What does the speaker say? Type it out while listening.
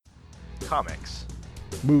Comics.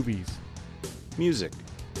 Movies. Music.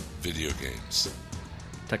 Video games.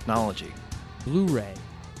 Technology. Blu-ray.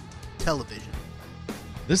 Television.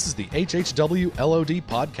 This is the HHW LOD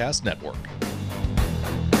Podcast Network.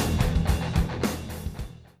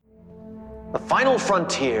 The final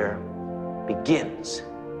frontier begins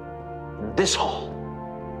in this hall.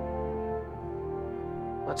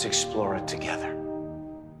 Let's explore it together.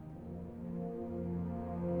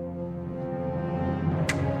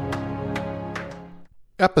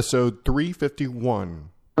 Episode 351.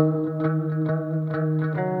 The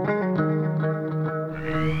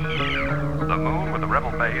moon with the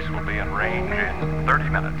rebel base will be in range in 30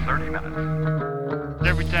 minutes.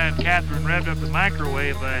 Every time Catherine revved up the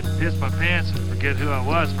microwave, I'd piss my pants and forget who I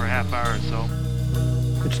was for a half hour or so.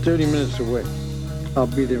 It's 30 minutes away. I'll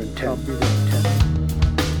be there in 10.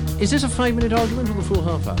 Is this a 5-minute argument or the full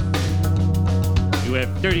half hour? You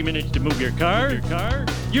have 30 minutes to move your car.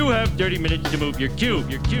 You have 30 minutes to move your cube.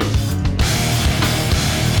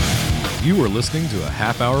 You are listening to a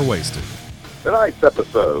half hour wasted. Tonight's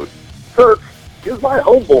episode, Kirk is my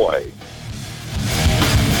homeboy.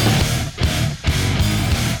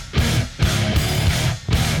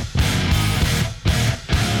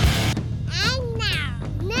 And now,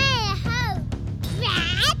 Neho,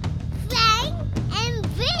 Brad, Frank, and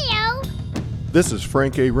Bill. This is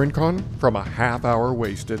Frank A. Rincon from A Half Hour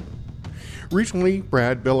Wasted. Recently,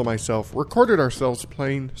 Brad, Bill, and myself recorded ourselves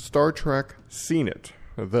playing Star Trek Seen It,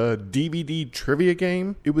 the DVD trivia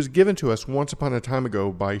game. It was given to us once upon a time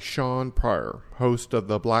ago by Sean Pryor, host of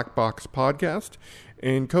the Black Box podcast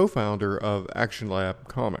and co-founder of Action Lab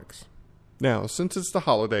Comics. Now, since it's the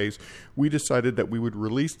holidays, we decided that we would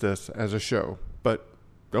release this as a show. But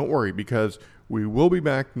don't worry, because we will be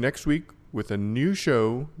back next week with a new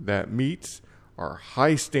show that meets our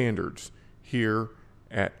high standards here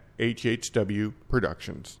at HHW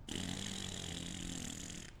Productions.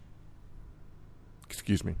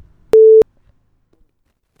 Excuse me.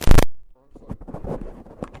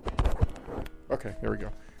 Okay, there we go.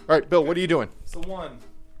 All right, Bill, what are you doing? So one.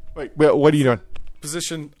 Wait, Bill, what are you doing?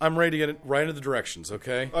 Position, I'm ready to get it right into the directions,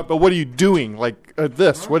 okay? But what are you doing? Like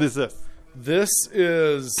this? What is this? This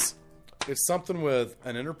is, it's something with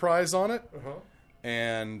an Enterprise on it,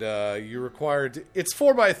 and you're required to, it's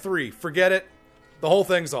 4x3. Forget it. The whole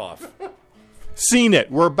thing's off. Seen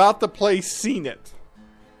It. We're about to play Seen It.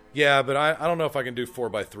 Yeah, but I don't know if I can do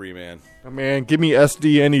 4x3, man. Oh, man, give me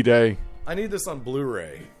SD any day. I need this on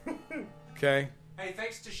Blu-ray. Okay? Hey,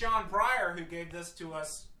 thanks to Sean Pryor who gave this to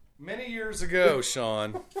us many years ago,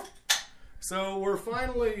 Sean. So we're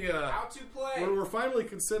finally how to play. We're finally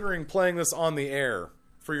considering playing this on the air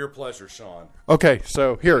for your pleasure, Sean. Okay,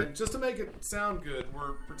 so here. And just to make it sound good,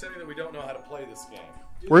 we're pretending that we don't know how to play this game.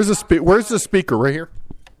 Where's the speaker? Right here.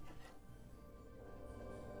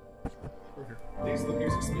 These are the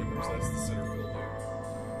music speakers. That's the center field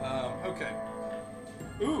here. Okay.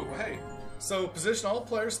 Ooh, hey. So position all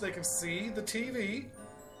players so they can see the TV.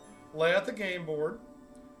 Lay out the game board.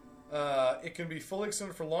 It can be fully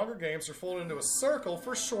extended for longer games or folded into a circle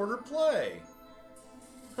for shorter play.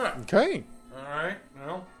 Huh. Okay. All right.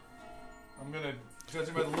 Well, I'm going to,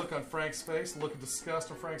 judging by the look on Frank's face, the look of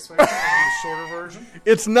disgust on Frank's face, I'm going to do the shorter version.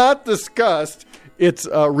 It's not disgust. It's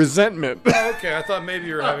resentment. Oh, okay. I thought maybe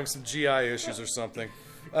you were having some GI issues or something.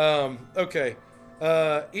 Okay.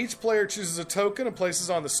 Each player chooses a token and places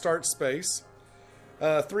on the start space.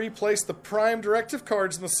 3, place the prime directive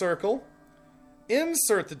cards in the circle.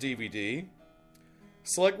 Insert the DVD.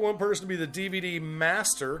 Select one person to be the DVD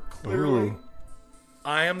master. Clearly, ooh.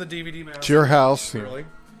 I am the DVD master. It's your house. Clearly.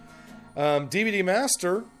 DVD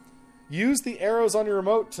master. Use the arrows on your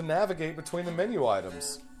remote to navigate between the menu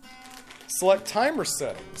items. Select timer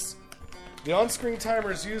settings. The on-screen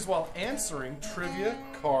timer is used while answering trivia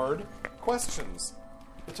card questions.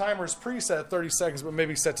 The timer is preset at 30 seconds, but may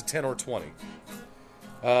be set to 10 or 20.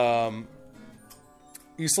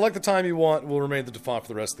 You select the time you want, will remain the default for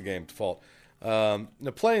the rest of the game. Default. Now,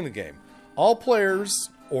 playing the game. All players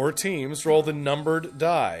or teams roll the numbered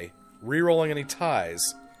die, re-rolling any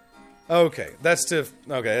ties. Okay, that's to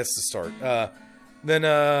start.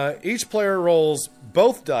 Then each player rolls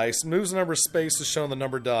both dice, moves the number of spaces shown on the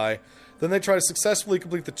numbered die. Then they try to successfully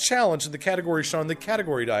complete the challenge in the category shown on the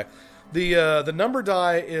category die. The number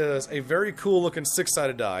die is a very cool looking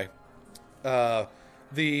 6-sided die.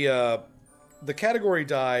 The category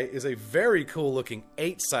die is a very cool looking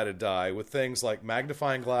 8-sided die with things like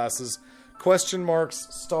magnifying glasses, question marks,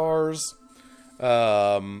 stars.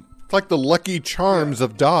 It's like the Lucky Charms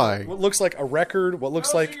of die. What looks like a record. What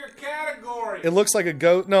looks like your category. It looks like a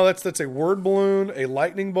goat. No, that's a word balloon, a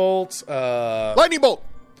lightning bolt. Lightning bolt.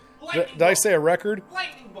 Did I say a record?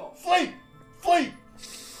 Lightning bolt. Fleet.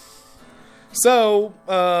 So,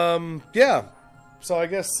 yeah. So I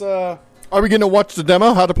guess, Are we going to watch the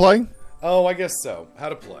demo, how to play? oh, I guess so. How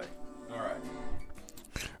to play. All right.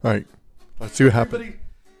 All right. Let's see what happens.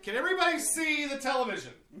 Can everybody see the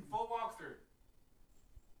television? Full walkthrough.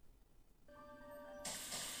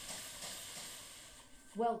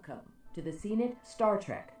 Welcome to the CNET Star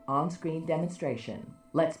Trek on-screen demonstration.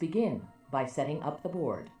 Let's begin by setting up the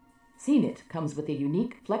board. CNET comes with a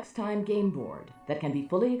unique FlexTime game board that can be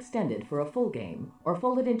fully extended for a full game or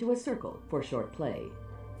folded into a circle for short play.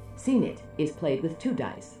 CNET is played with 2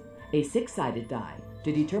 dice, a 6-sided die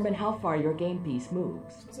to determine how far your game piece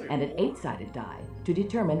moves, and an 8-sided die to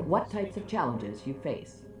determine what types of challenges you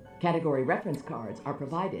face. Category reference cards are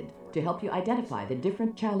provided to help you identify the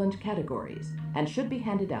different challenge categories and should be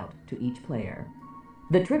handed out to each player.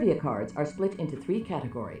 The trivia cards are split into 3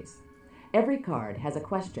 categories. Every card has a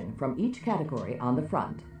question from each category on the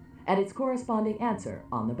front and its corresponding answer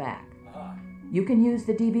on the back. You can use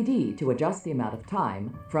the DVD to adjust the amount of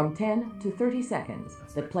time from 10 to 30 seconds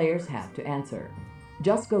that players have to answer.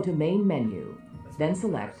 Just go to Main Menu, then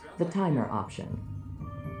select the Timer option.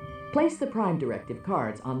 Place the Prime Directive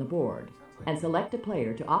cards on the board and select a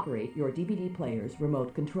player to operate your DVD player's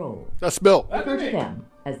remote control. That's Bill. Refer to them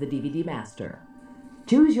as the DVD master.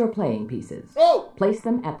 Choose your playing pieces. Place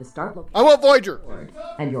them at the start location. I want Voyager.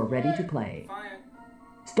 And you're ready to play.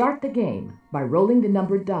 Start the game by rolling the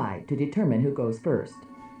numbered die to determine who goes first.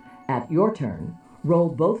 At your turn, roll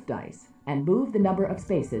both dice and move the number of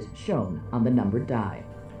spaces shown on the numbered die.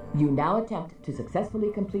 You now attempt to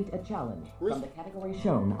successfully complete a challenge from the category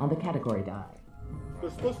shown on the category die.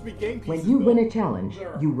 There's supposed to be game pieces. When you win a challenge,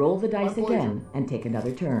 you roll the dice again and take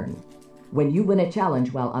another turn. When you win a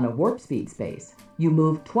challenge while on a warp speed space, you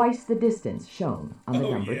move twice the distance shown on the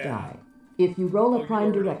numbered die. If you roll a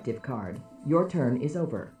Prime Directive card, your turn is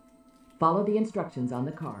over. Follow the instructions on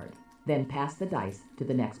the card, then pass the dice to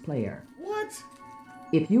the next player. What?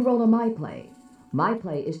 If you roll a My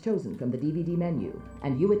Play is chosen from the DVD menu,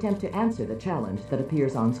 and you attempt to answer the challenge that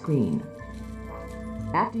appears on screen.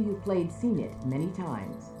 After you've played CNET many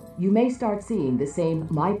times, you may start seeing the same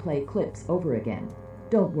My Play clips over again.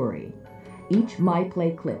 Don't worry. Each My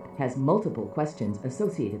Play clip has multiple questions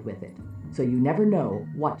associated with it, so you never know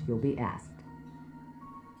what you'll be asked.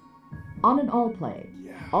 On an All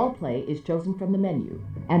Play is chosen from the menu,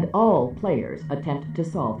 and all players attempt to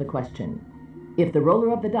solve the question. If the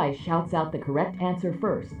roller of the dice shouts out the correct answer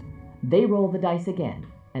first, they roll the dice again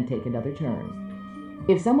and take another turn.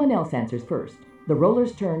 If someone else answers first, the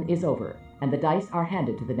roller's turn is over, and the dice are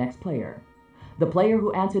handed to the next player. The player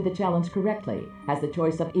who answered the challenge correctly has the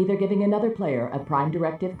choice of either giving another player a Prime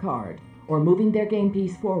Directive card or moving their game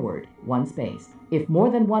piece forward 1 space. If more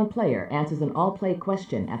than one player answers an all-play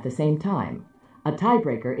question at the same time, a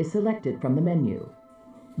tiebreaker is selected from the menu.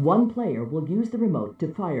 One player will use the remote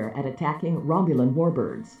to fire at attacking Romulan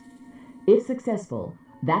warbirds. If successful,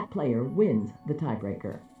 that player wins the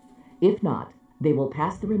tiebreaker. If not, they will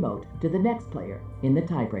pass the remote to the next player in the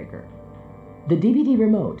tiebreaker. The DVD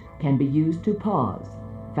remote can be used to pause,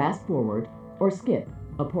 fast forward, or skip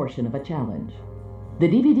a portion of a challenge. The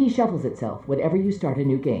DVD shuffles itself whenever you start a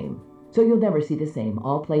new game, so you'll never see the same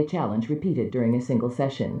all-play challenge repeated during a single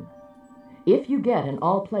session. If you get an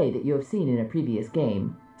all-play that you have seen in a previous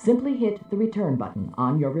game, simply hit the return button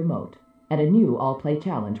on your remote, and a new all-play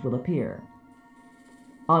challenge will appear.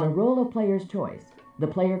 On a roll of player's choice, the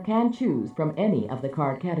player can choose from any of the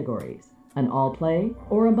card categories, an all-play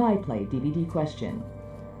or a My Play DVD question.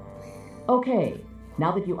 Okay,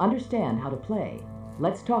 now that you understand how to play,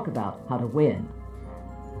 let's talk about how to win.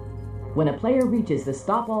 When a player reaches the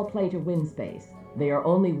Stop All Play to Win space, they are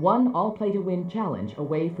only one All Play to Win challenge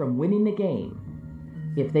away from winning the game.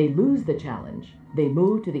 If they lose the challenge, they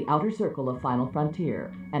move to the outer circle of Final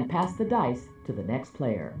Frontier and pass the dice to the next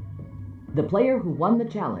player. The player who won the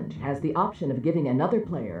challenge has the option of giving another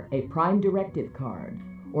player a Prime Directive card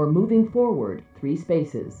or moving forward 3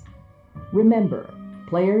 spaces. Remember,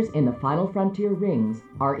 players in the Final Frontier rings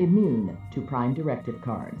are immune to Prime Directive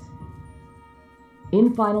cards.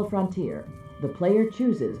 In Final Frontier, the player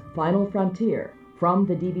chooses Final Frontier from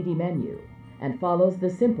the DVD menu and follows the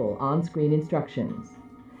simple on-screen instructions.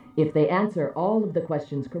 If they answer all of the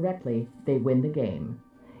questions correctly, they win the game.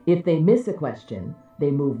 If they miss a question,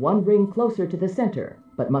 they move 1 ring closer to the center,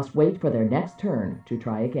 but must wait for their next turn to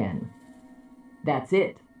try again. That's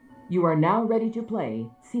it. You are now ready to play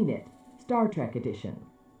CNET Star Trek Edition.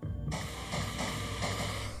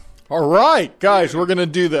 All right, guys, we're going to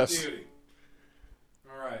do this.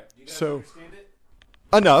 All right. You guys So, understand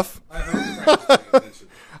it? enough.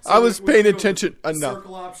 I was paying attention enough.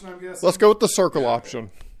 Circle option, I'm guessing. Let's go with the circle option.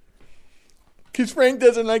 Because Frank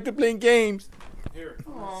doesn't like to play games. Here.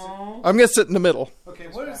 I'm going to sit in the middle. Okay,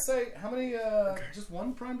 what did it say? How many, just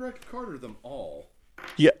one prime directed card or them all?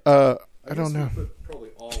 Yeah, I don't guess know. we put probably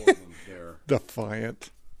all of them there. Defiant.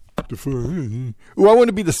 Ooh, I want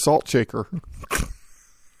to be the salt shaker.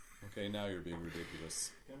 Okay, now you're being ridiculous.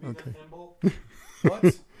 Okay.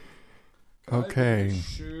 What? Okay.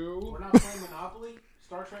 We're not playing Monopoly?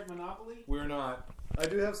 Star Trek Monopoly? We're not. I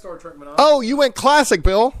do have Star Trek Monopoly. Oh, you went classic,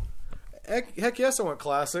 Bill. Heck yes, I went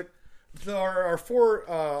classic. Our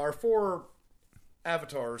four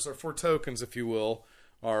avatars, our four tokens, if you will,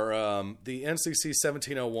 are the NCC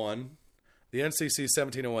 1701, the NCC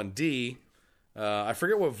 1701D. I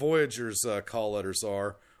forget what Voyager's call letters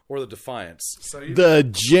are, or the Defiance. So The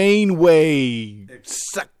Janeway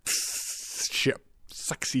sexy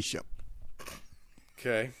ship.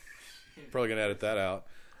 Okay, probably gonna edit that out.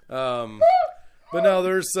 But no,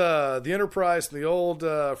 there's the Enterprise from the old,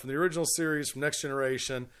 from the original series, from Next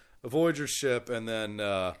Generation, a Voyager ship, and then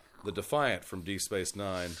the Defiant from Deep Space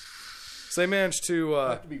Nine. So they managed to.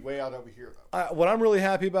 Have to be way out over here, though. What I'm really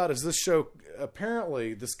happy about is this show.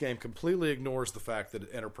 Apparently, this game completely ignores the fact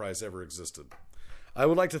that Enterprise ever existed. I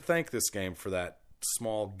would like to thank this game for that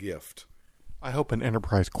small gift. I hope an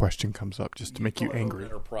Enterprise question comes up just to make you angry.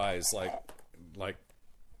 Enterprise, like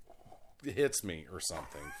hits me or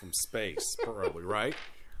something from space, probably, right?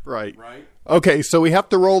 Right. Right. Okay, so we have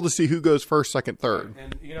to roll to see who goes first, second, third.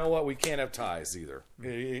 And you know what? We can't have ties either.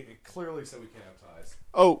 It clearly said we can't have ties.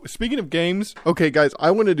 Oh, speaking of games, okay, guys,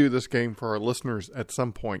 I want to do this game for our listeners at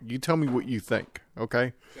some point. You tell me what you think,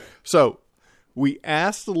 okay? So we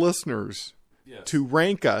asked the listeners to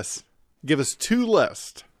rank us, give us two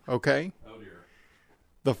lists, okay? Oh, dear.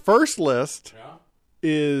 The first list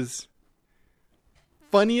is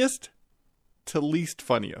funniest to least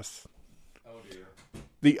funniest. Oh, dear.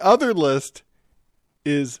 The other list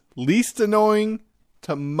is least annoying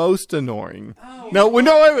to most annoying. Oh, no, wait,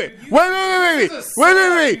 wait.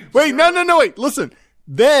 Listen.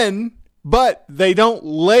 Then, but they don't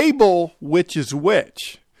label which is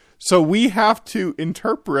which. So we have to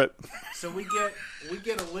interpret. So we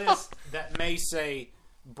get a list that may say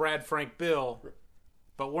Brad, Frank, Bill,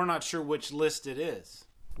 but we're not sure which list it is.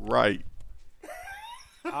 Right.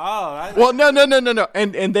 Oh. Well, no.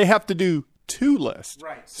 And they have to do two lists.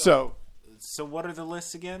 Right. So what are the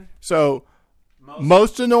lists again? So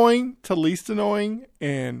most annoying to least annoying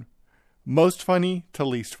and most funny to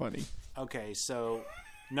least funny. Okay, so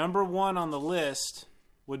number 1 on the list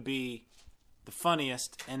would be the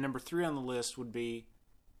funniest, and number 3 on the list would be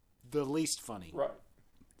the least funny. Right.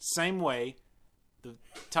 Same way, the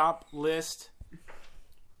top list,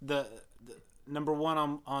 the number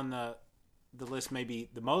 1 on the list may be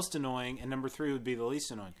the most annoying, and number 3 would be the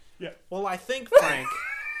least annoying. Yeah. Well, I think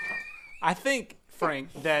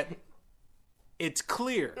Frank, that it's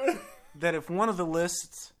clear that if one of the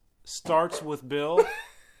lists starts with Bill,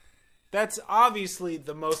 that's obviously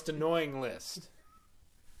the most annoying list.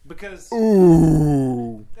 Because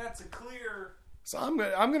that's a clear. So I'm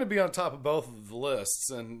gonna be on top of both of the lists,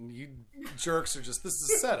 and you jerks are just. This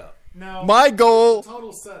is a setup. No, my goal.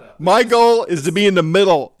 Total setup. My goal is to be in the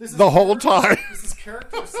middle the whole time. This is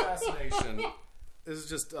character assassination. This is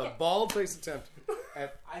just a bald-faced attempt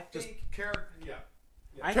at just character. Yeah.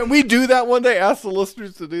 Can we do that one day? Ask the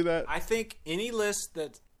listeners to do that. I think any list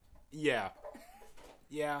that, yeah.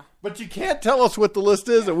 But you can't tell us what the list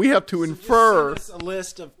is, and we have to infer. Just send us a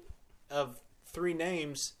list of 3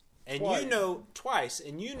 names, and Twice. you know twice,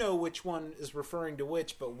 and you know which one is referring to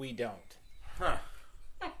which, but we don't. Huh.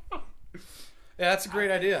 Yeah, that's a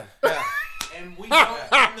great idea. Yeah. And we don't.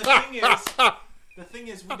 And the thing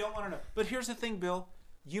is, we don't want to know. But here's the thing, Bill.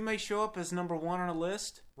 You may show up as number 1 on a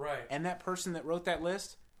list, right? And that person that wrote that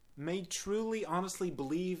list may truly, honestly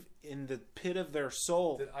believe in the pit of their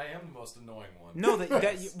soul that I am the most annoying one. No,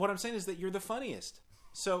 what I'm saying is that you're the funniest.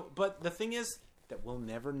 So, but the thing is that we'll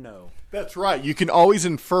never know. That's right. You can always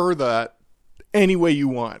infer that any way you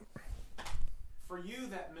want. For you,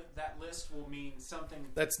 that list will mean something.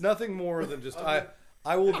 That's nothing more than just I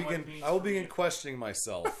will begin questioning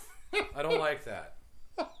myself. I don't like that.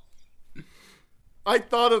 I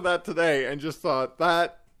thought of that today and just thought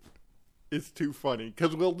that is too funny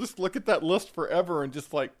because we'll just look at that list forever and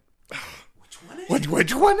just like, which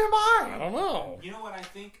one am I? I don't know. You know what I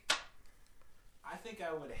think? I think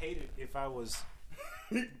I would hate it if I was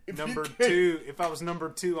number 2. If I was number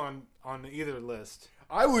 2 on either list,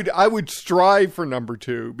 I would strive for number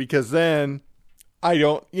 2 because then I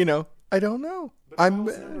don't know. But if I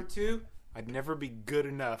was number 2, I'd never be good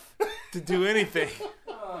enough to do anything.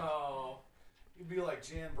 Oh, you'd be like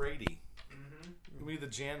Jan Brady. You'd be the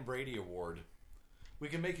Jan Brady Award. We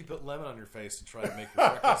can make you put lemon on your face to try to make your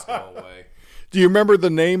freckles go away. Do you remember the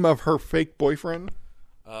name of her fake boyfriend?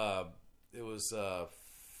 It was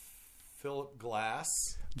Philip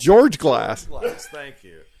Glass. George Glass. George Glass, thank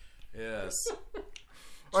you. Yes.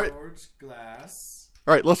 All right. George Glass.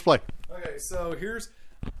 All right, let's play. Okay, so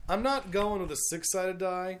I'm not going with a 6-sided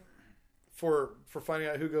die for finding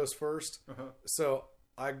out who goes first. So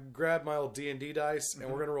I grabbed my old D&D dice, and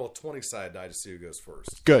we're going to roll a 20-sided die to see who goes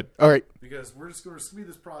first. Good. All right. Because we're just going to speed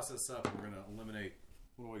this process up, and we're going to eliminate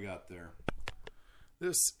what do we got there.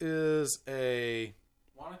 This is a...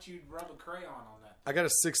 Why don't you rub a crayon on that? I got a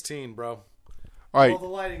 16, bro. All right. Well, the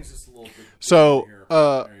lighting's just a little bit... So, here.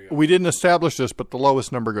 There you go. we didn't establish this, but the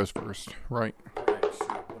lowest number goes first, right? All right, shoot,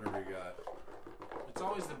 whatever you got. It's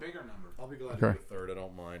always the bigger number. I'll be glad to Okay. get a third. I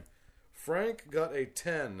don't mind. Frank got a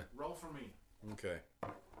 10. Roll for me. Okay.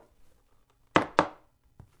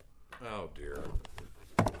 Oh, dear.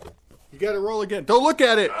 You got to roll again. Don't look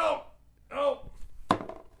at it. Oh!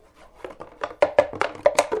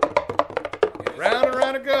 Round and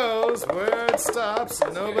round it goes. Where it stops,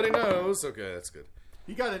 nobody knows. Okay, that's good.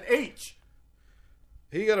 You got an H.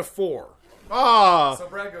 He got a 4. Ah. So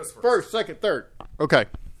Brad goes first. First, second, third. Okay.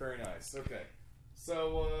 Very nice. Okay.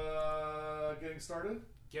 So, getting started?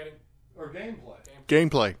 Or gameplay?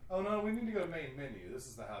 Gameplay. Oh, no, we need to go to main menu. This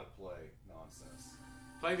is the how to play nonsense.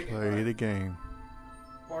 Play the game. Play the game.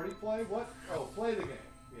 Party play? What? Oh, play the game.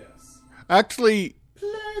 Yes. Actually,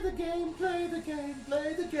 Play the game, play the game,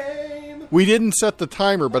 play the game. we didn't set the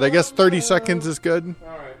timer, but I guess 30 seconds is good.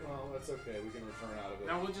 All right, well, that's okay. We can return out of it.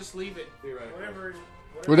 No, we'll just leave it. Theoretically.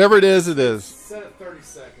 Whatever it is, it is. Set it 30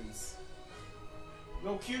 seconds.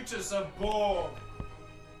 Locutus of Borg.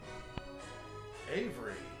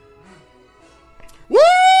 Avery. Woo!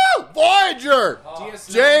 Voyager!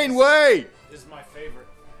 DS9 Janeway! is my favorite.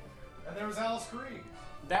 And there was Alice Krieg.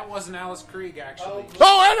 That wasn't Alice Krieg, actually.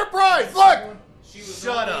 Oh, Enterprise! Look! She was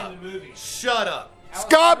Shut only up. in the movie. Shut up.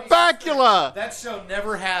 Scott Bakula! That show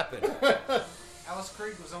never happened. Alice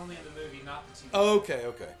Krieg was only in the movie, not the TV.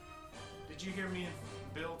 Okay. Did you hear me and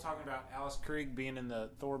Bill talking about Alice Krieg being in the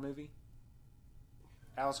Thor movie?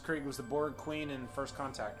 Alice Krieg was the Borg Queen in First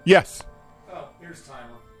Contact. Yes. Oh, here's timer.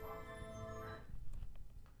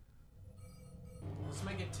 Let's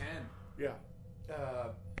make it 10. Yeah.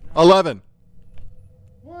 11.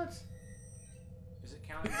 What? Is it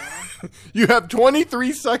counting down? You have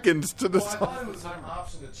 23 seconds to Well, I decide. thought it was an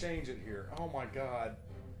option to change it here. Oh my god.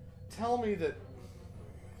 Tell me that.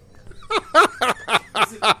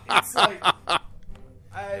 It's like.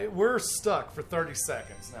 We're stuck for 30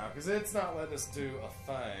 seconds now because it's not letting us do a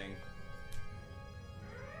thing.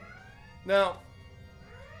 Now.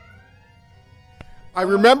 I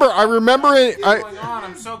remember What's going on?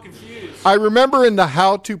 I'm so confused. I remember in the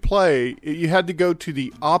how to play, you had to go to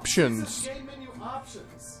the options. This is game menu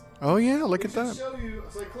options. Oh yeah, look at It should that. show you,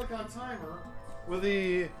 so I click on timer with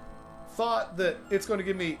the thought that it's going to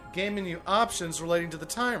give me game menu options relating to the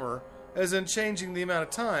timer, as in changing the amount of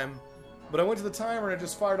time. But I went to the timer and it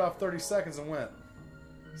just fired off 30 seconds and went,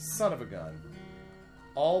 son of a gun.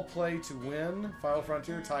 All play to win, Final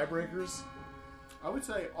Frontier, tiebreakers. I would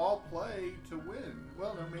say all play to win.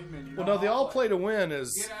 Well, no main menu. Well, no, the all play to win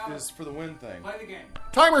is for the win thing. Play the game.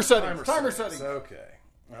 Timer settings. Timer settings. Okay.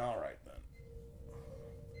 All right then.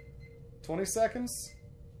 20 seconds?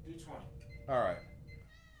 Do 20. All right.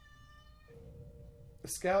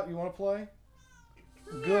 Scout, you want to play?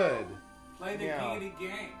 Good. Play the giggity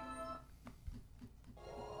game.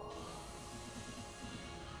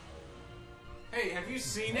 Hey, have you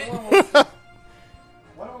seen it?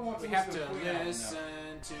 Why do I want to We have listen to it? listen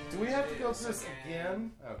to. Do we have to go through this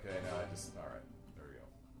again? Okay, no, I just. All right, there we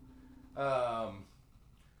go.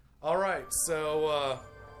 All right, so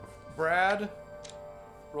Brad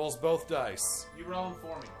rolls both dice. You roll them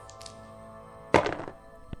for me.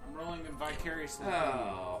 I'm rolling them vicariously.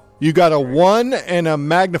 Oh. You got a 1 and a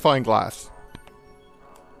magnifying glass.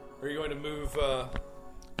 Are you going to move?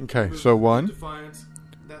 Okay, so 1. Defiant.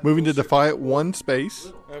 That Moving to bullshit. Defiant, 1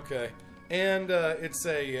 space. Okay, and it's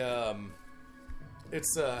a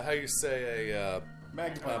how you say a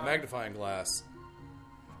magnifying glass.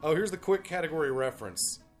 Oh, here's the quick category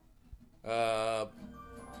reference.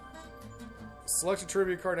 Select a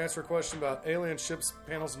trivia card and answer a question about alien ships,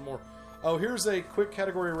 panels, and more. Oh, here's a quick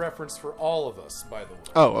category reference for all of us, by the way.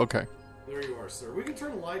 Oh, okay. There you are, sir. We can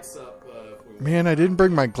turn the lights up if we want. Man, I didn't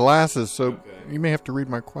bring my glasses, so Okay. you may have to read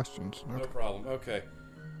my questions. No problem. Okay.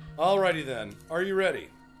 Alrighty then. Are you ready?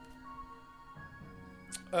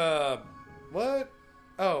 What?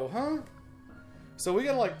 Oh, huh? So we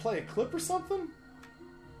gotta like play a clip or something?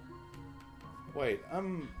 Wait,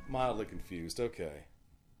 I'm mildly confused. Okay.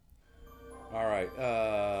 All right.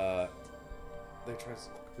 They try to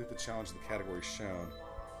complete the challenge in the category shown.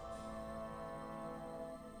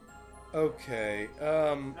 Okay.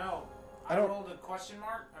 No. I don't. rolled a question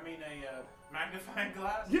mark. I mean, a magnifying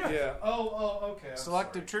glass. Yeah. Oh, okay. I'm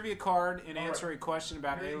Select sorry. a trivia card and All answer right. a question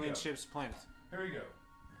about Here you alien go. ships, planets. Here we go.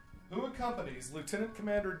 Who accompanies Lieutenant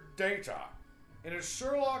Commander Data in his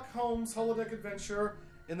Sherlock Holmes holodeck adventure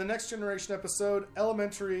in the Next Generation episode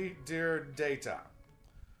Elementary Dear Data?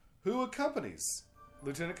 Who accompanies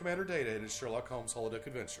Lieutenant Commander Data in his Sherlock Holmes holodeck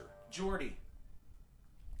adventure? Geordi.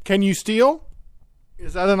 Can you steal?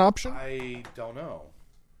 Is that an option? I don't know.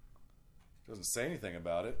 Doesn't say anything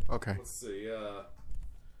about it. Okay. Let's see.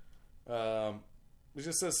 It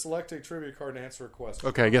just says select a trivia card and answer a question.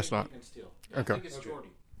 Okay, I guess not. You can steal. Okay. I think it's Geordi.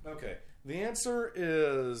 Okay. The answer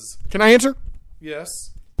is Can I answer? yes.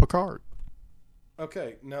 Picard.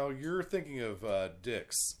 Okay. Now you're thinking of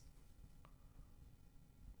Dix,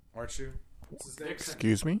 aren't you? What's his name? Dixon.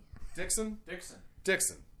 Excuse me? Dixon? Dixon.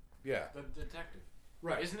 Dixon. Yeah. The detective.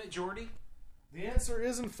 Right. Isn't it Geordi? The answer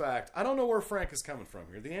is, in fact, I don't know where Frank is coming from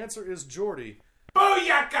here. The answer is Geordi.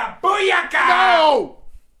 Booyaka! Booyaka! No!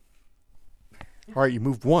 All right, you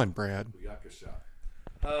moved one, Brad. Booyaka shot.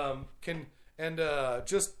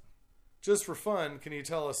 Just for fun, can you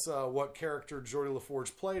tell us what character Geordi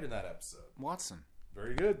LaForge played in that episode? Watson.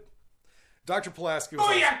 Very good. Dr. Pulaski was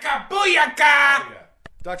Booyaka! Booyaka! yeah.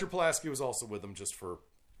 Dr. Pulaski was also with them, just for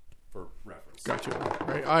reference. Gotcha. All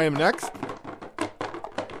right, I am next.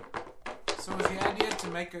 So is the idea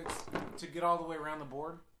to get all the way around the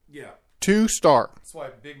board? Yeah. 2-star. That's why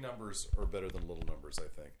big numbers are better than little numbers, I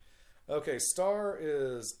think. Okay, star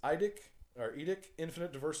is Edic,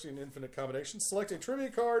 infinite diversity and infinite combination. Select a trivia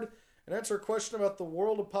card and answer a question about the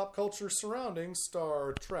world of pop culture surrounding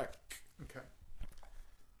Star Trek. Okay.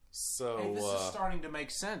 So, Hey, this is starting to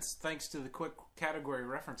make sense thanks to the quick category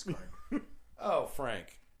reference card. oh,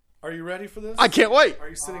 Frank, are you ready for this? I can't wait. Are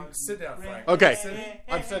you sitting? Sit down, Frank. Okay. Are you sitting?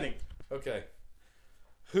 I'm sitting. Okay.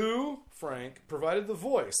 Who, Frank, provided the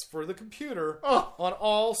voice for the computer Oh. on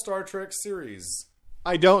all Star Trek series?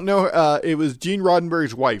 I don't know. It was Gene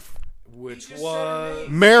Roddenberry's wife. Which You just was said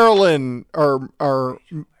her Marilyn, or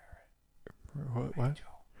what?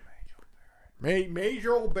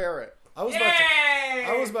 Major Barrett. I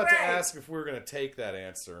was about to ask if we were going to take that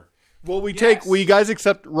answer. Well, we Yes. we guys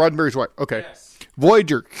accept Roddenberry's wife. Okay. Yes.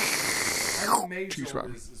 Voyager. I think Major Jeez,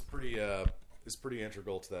 Rob. is pretty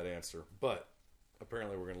integral to that answer, but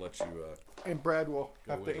apparently we're going to let you. And Brad will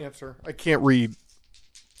have with to it. answer. I can't read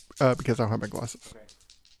because I don't have my glasses. Okay.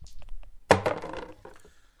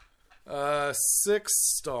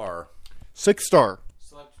 6-star. 6-star.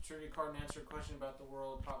 Select a trivia card and answer a question about the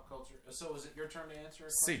world of pop culture. So is it your turn to answer a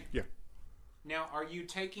question? C. Yeah. Now, are you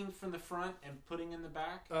taking from the front and putting in the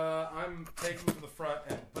back? I'm taking from the front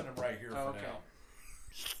and putting them right here for okay. now.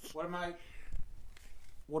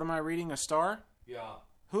 What am I reading? A star? Yeah.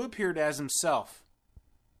 Who appeared as himself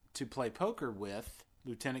to play poker with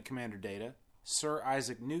Lieutenant Commander Data, Sir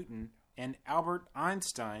Isaac Newton, and Albert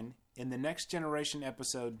Einstein in the Next Generation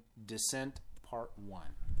episode Descent Part 1?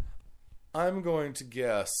 I'm going to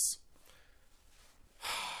guess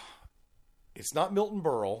it's not Milton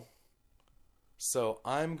Berle, so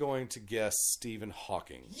I'm going to guess Stephen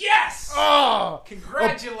Hawking. Yes! Oh!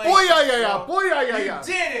 Congratulations! Boy, yeah. Phil. Boy, yeah. You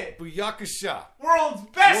did it! Booyakasha. World's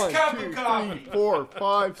best 1, cup 2, of coffee! 3, 4,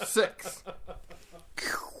 5, 6.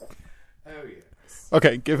 Oh, yes.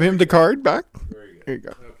 Okay, give him the card back. Very good. Here you go.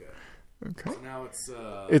 Okay. Okay. So now it's...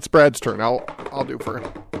 It's Brad's turn. I'll do for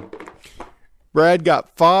him. Brad got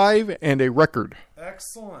 5 and a record.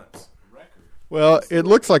 Excellent. Well, it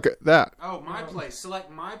looks like that. Oh, my play. Select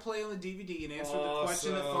my play on the DVD and answer the Awesome.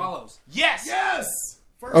 question that follows. Yes! Yes!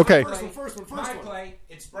 Okay. First one. My play.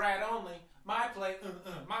 It's Brad only. My play.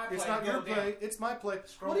 My play. It's not Go your down. play. It's my play.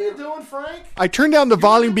 Scroll What are you down. doing, Frank? I turned down the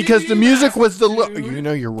volume the because the DVD music was the... master, dude. You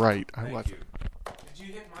know you're right. I Thank wasn't. you. Did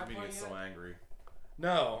you hit my I'm play getting yet? so angry.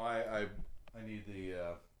 No, I need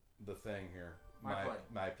the thing here. My play.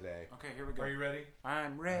 My play. Okay, here we go. Are you ready?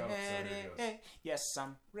 I'm ready. so here it goes. Yes,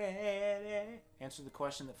 I'm ready. Answer the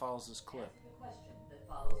question that follows this clip. The question that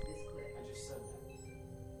follows this clip. I just said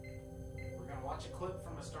that. We're gonna watch a clip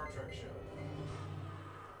from a Star Trek show.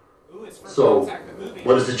 Ooh, it's First So, Contact, the movie.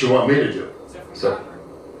 what is it you want me to do? Is that from Sir,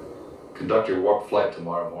 Contact? conduct your warp flight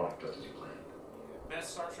tomorrow morning, just as you planned.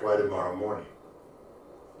 Best Star Trek Why tomorrow morning?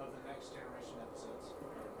 of the Next Generation episodes.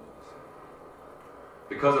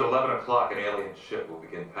 Because at 11 o'clock, an alien ship will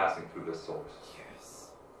begin passing through this source. Yes.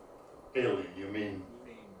 Alien, you mean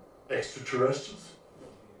extraterrestrials?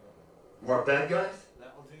 More bad guys?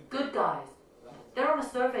 That'll do. Good guys. They're on a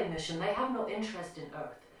survey mission. They have no interest in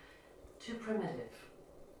Earth. Too primitive.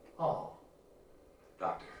 Oh,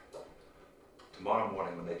 Doctor, tomorrow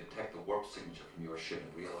morning when they detect the warp signature from your ship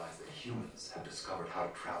and realize that humans have discovered how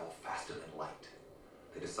to travel faster than light,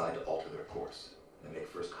 they decide to alter their course. They make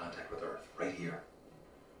first contact with Earth, right here.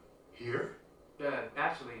 Here?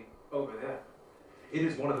 Actually, over there. It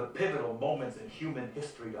is one of the pivotal moments in human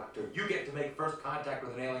history, Doctor. You get to make first contact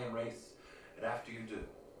with an alien race, and after you do,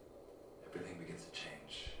 everything begins to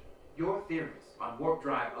change. Your theories on warp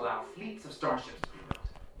drive allow fleets of starships to be built,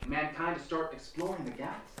 and mankind to start exploring the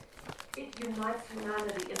galaxy. It unites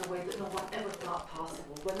humanity in a way that no one ever thought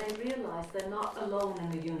possible when they realize they're not alone in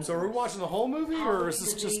the universe. So are we watching the whole movie, or is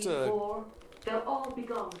this just a... War, they'll all be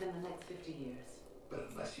gone within the next 50 years. But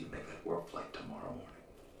unless you make that warp flight tomorrow morning,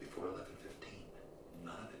 before 11:15,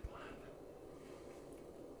 none of it will happen.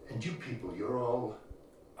 And you people, you're all...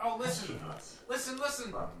 Oh, listen. astronauts. Listen.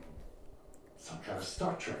 Some kind of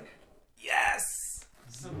Star Trek. Yes!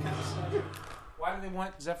 Some kind of Star Trek. Why do they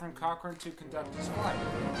want Zefram Cochrane to conduct his flight?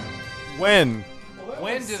 When?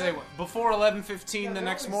 When do they want? Before 11:15 the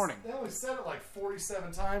next morning. They only said it like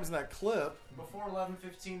 47 times in that clip. Before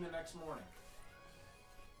 11:15 the next morning.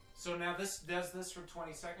 So now this does this for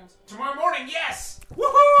 20 seconds. Tomorrow morning, yes!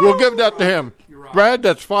 Woohoo! We'll give that to him. Brad,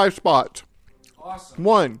 that's 5 spots. Awesome.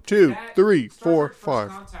 1, 2, That 3, Star 4, Trek 5.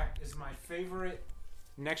 First Contact is my favorite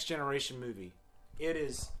Next Generation movie.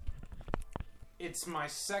 It's my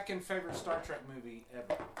second favorite Star Trek movie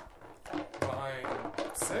ever. Behind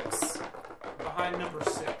 6? Behind number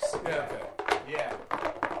 6. Yeah, okay. Yeah.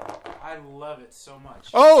 I love it so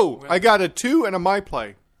much. Oh, I got a 2 and a My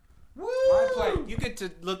Play. Woo! My play. You get to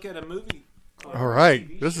look at a movie. All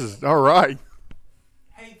right. This is all right.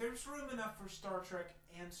 Hey, there's room enough for Star Trek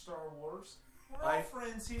and Star Wars. We're all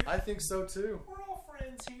friends here. I think so too. We're all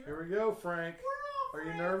friends here. Here we go, Frank. Are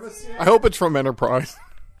you nervous yet? I hope it's from Enterprise.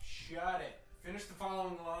 Shut it. Finish the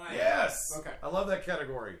following line. Yes. Okay. I love that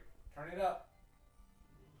category. Turn it up.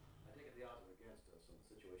 I take it the odds are against us and the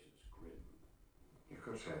situation is grim. You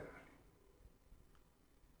could say that.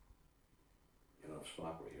 You know, if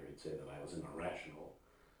Spock were here, he'd say that I was an irrational,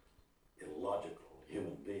 illogical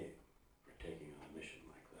human being for taking on a mission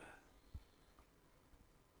like that.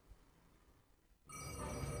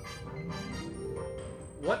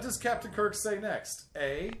 What does Captain Kirk say next?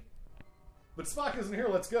 A. But Spock isn't here,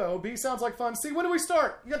 let's go. B. Sounds like fun. C. When do we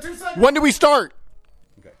start? You got 2 seconds. When do we start?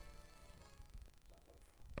 Okay.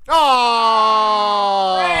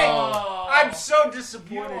 Oh! I'm so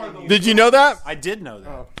disappointed in you. Did you know that? I did know that.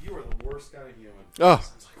 Oh, you are the worst kind of human. Oh.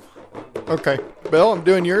 Okay. Bill, I'm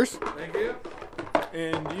doing yours. Thank you.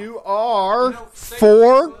 And you are Say 4.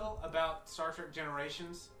 what you will about Star Trek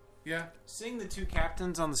Generations. Yeah. Seeing the two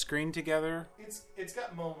captains on the screen together. It's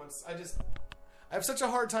got moments. I have such a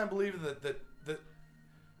hard time believing that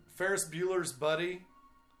Ferris Bueller's buddy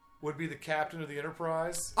would be the captain of the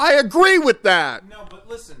Enterprise. I agree with that. No, but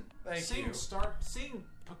listen. Seeing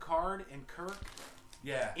Picard and Kirk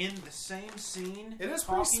in the same scene, it is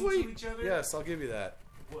talking pretty sweet. to each other. Yes, I'll give you that.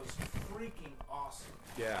 Was freaking awesome.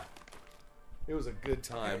 Yeah. It was a good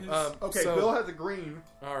time. Okay, so, Bill has a green.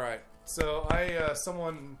 All right. So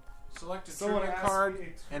someone select a someone trivia asked card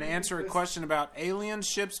me and to answer a this- question about aliens,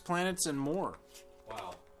 ships, planets, and more.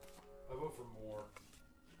 Wow. I vote for more.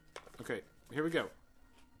 Okay, here we go.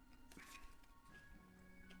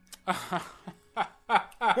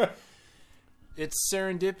 It's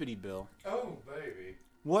serendipity, Bill. Oh, baby.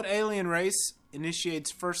 What alien race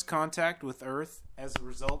initiates first contact with Earth as a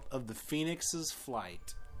result of the Phoenix's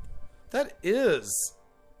flight? That's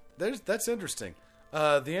interesting.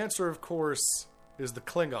 The answer, of course, is the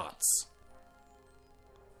Klingons.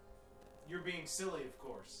 You're being silly, of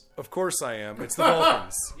course. Of course I am. It's the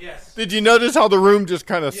Vulcans. Yes. Did you notice how the room just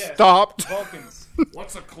kind of stopped? Vulcans.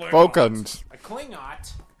 What's a Klingon? Vulcans. A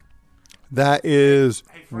Klingot. That is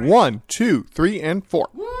Hey, Frank. 1, 2, 3, and 4.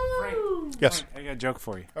 Frank. Yes. Frank, I got a joke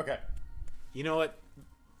for you. Okay. You know what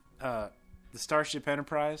the Starship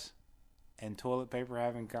Enterprise and toilet paper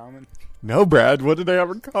have in common? No, Brad. What did they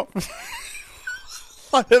have in common?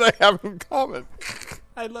 What did they have in common?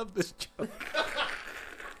 I love this joke.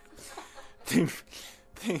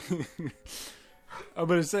 I'm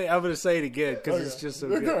gonna say it again because it's just so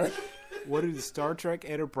good. Okay. What do the Star Trek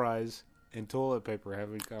Enterprise and toilet paper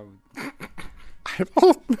have in common? I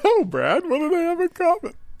don't know, Brad. What do they have in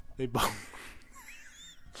common? They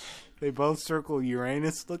both circle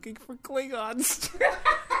Uranus looking for Klingons.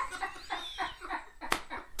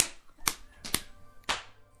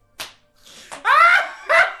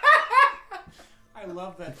 I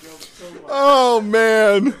love that joke so much. Oh,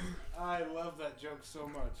 man. I love that joke so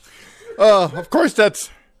much. Of course,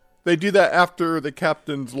 they do that after the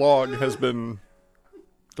captain's log has been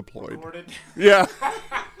deployed. Recorded. Yeah.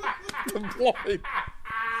 Deployed.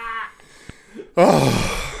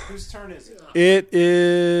 Whose turn is it? It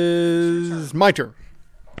is my turn.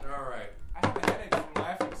 All right. I have a headache from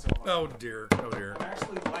laughing so hard. Oh dear. Oh dear. I'm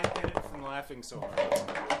actually lightheaded from laughing so hard.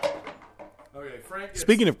 Okay, Frank.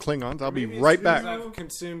 Speaking of Klingons, I'll be right back. I've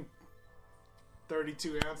consumed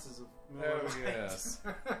 32 ounces of milk. Oh yes.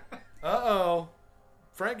 Uh-oh.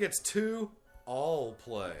 Frank gets 2 all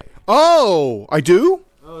play. Oh, I do?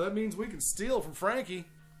 Oh, that means we can steal from Frankie.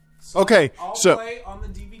 Okay, I'll so play on the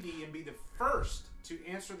DVD and be the first to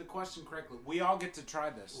answer the question correctly. We all get to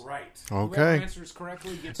try this. Right. Okay. Whoever answers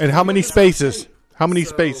correctly gets and to how do many it. spaces? How many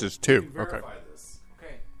So, spaces? we 2. can Okay. verify this.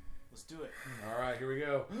 Okay, let's do it. All right, here we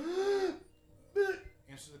go.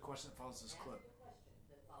 Answer the question that follows this clip.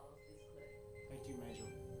 Thank you,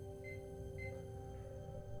 Major.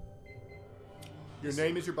 Your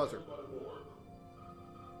name is your buzzer.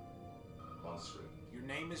 On screen. Your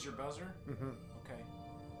name is your buzzer? Mm-hmm. Okay.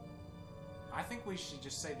 I think we should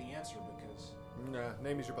just say the answer because... Nah,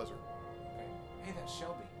 name is your buzzer. Okay. Hey, that's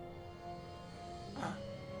Shelby.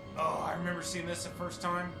 Oh, I remember seeing this the first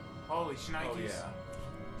time. Holy shnikes. Oh yeah.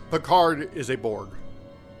 Picard is a Borg.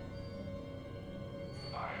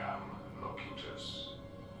 I am Locutus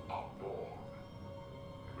of Borg.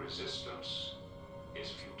 Resistance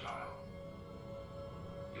is futile.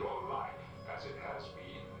 Your life, as it has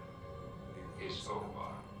been, is over.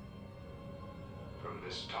 From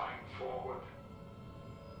this time forward,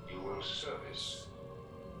 you will service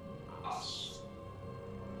us.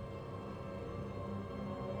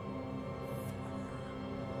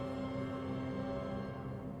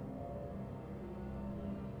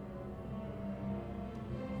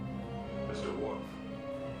 Mr. Worf.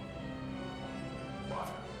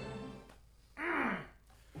 Fire.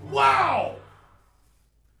 Wow!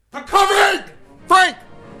 Picard!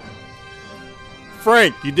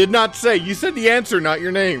 Frank, you did not say. You said the answer, not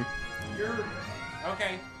your name.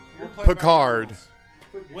 Okay. We'll play Picard. by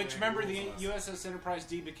the rules. Which member of the USS Enterprise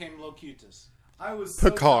D became Locutus? I was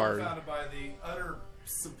so Picard. confounded by the utter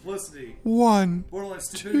simplicity. 1, Borderline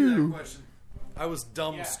stupidity of 2. that question. I was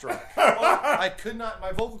dumbstruck. I could not.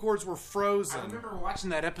 My vocal cords were frozen. I remember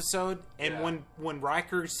watching that episode, and Yeah. when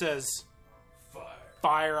Riker says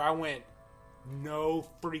 "fire," I went, "No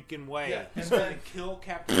freaking way!" Yeah, He's and going then- to kill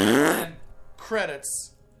Captain. and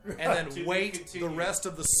credits, and then To wait continue. the rest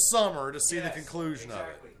of the summer to see the Yes, conclusion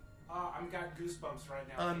exactly. I've got goosebumps right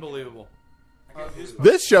now. of it. Unbelievable. I got goosebumps.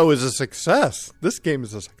 This show is a success. This game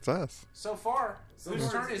is a success. So far, whose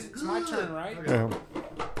turn is it? It's my turn, right? Yeah.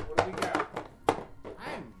 What do we got?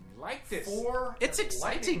 I like this. 4. It's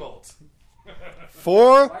exciting. Lightning bolt.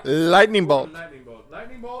 4 lightning bolt. Lightning bolt.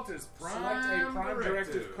 Lightning bolt is Select a prime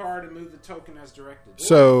directive card and move the token as directed.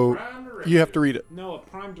 So you have to read it. No, a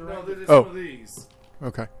prime No, directive. it's Oh. one of these.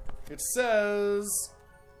 Okay. It says,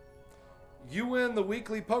 you win the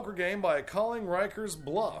weekly poker game by calling Riker's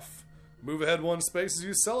bluff. Move ahead 1 space as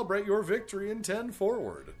you celebrate your victory and 10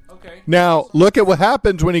 forward. Okay. Now look at what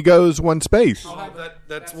happens when he goes 1 space.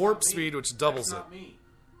 That's warp not me. speed, which doubles That's it. not me.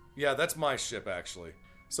 Yeah, that's my ship, actually.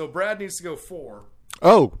 So Brad needs to go 4.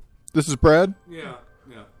 Oh, this is Brad. Yeah.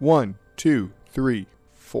 1, 2, 3,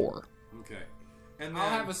 4. Okay. And I'll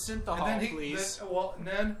have a synthahol, please. And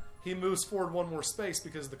then he moves forward 1 more space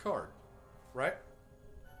because of the card. Right?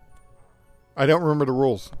 I don't remember the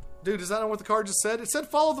rules. Dude, is that not what the card just said? It said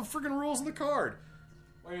follow the freaking rules in the card.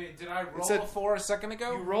 Wait, did I roll said- a 4 a second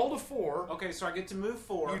ago? You rolled a 4. Okay, so I get to move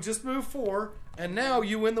 4. You just moved 4, and now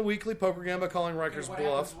you win the weekly poker game by calling Riker's what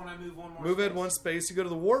bluff. happens when I move 1 more Move space? ahead 1 space, you go to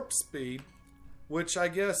the warp speed, which I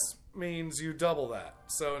guess means you double that.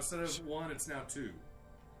 So instead of 1, it's now 2.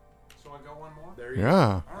 So I go 1 more? There you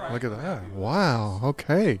Yeah. go. All right. Look at that. Wow.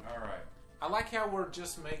 Okay. All right. I like how we're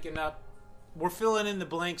just making up. We're filling in the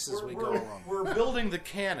blanks as we go along. We're building the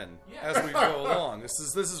canon as we go along. This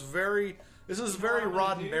is very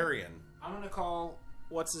Roddenberryan. I'm gonna call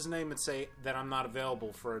what's his name and say that I'm not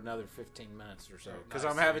available for another 15 minutes or so because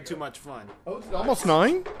I'm having too much fun. Oh, it's almost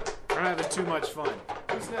 9. I'm having too much fun.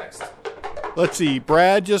 Who's next? Let's see.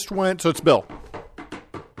 Brad just went, so it's Bill.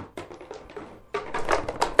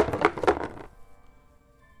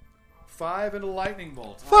 5 into lightning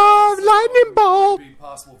bolt. 5 lightning bolt. Be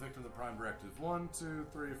possible victim of the prime directive. 1, 2,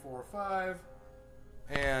 3, 4, 5.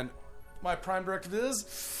 And my prime directive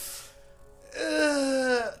is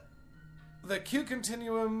the Q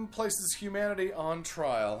continuum places humanity on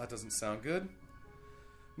trial. That doesn't sound good.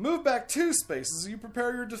 Move back 2 spaces as you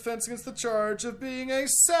prepare your defense against the charge of being a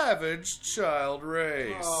savage child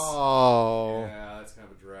race. Oh. Yeah, that's kind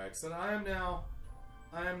of a drag. So I am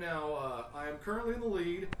currently in the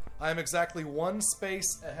lead. I am exactly 1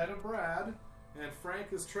 space ahead of Brad. And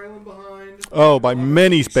Frank is trailing behind. Oh, by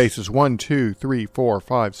many spaces. 1, 2, 3, 4,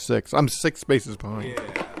 5, 6. I'm 6 spaces behind.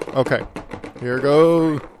 Yeah. Okay. Here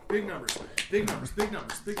goes. Big numbers. Big numbers. Big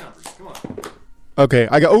numbers. Big numbers. Come on. Okay.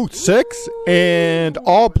 I got 6 and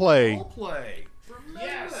all play. All play.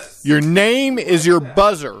 Yes. Your name is your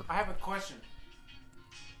buzzer. I have a question.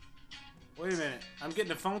 Wait a minute. I'm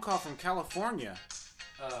getting a phone call from California.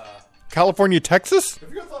 California, Texas?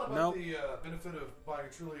 Have you ever thought about the benefit of buying a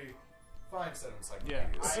truly fine set of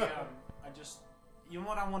encyclopedias? I just, you know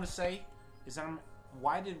what I want to say is,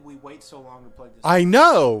 why did we wait so long to play this? I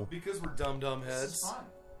know. Because we're dumb heads. This is fun.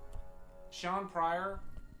 Sean Pryor,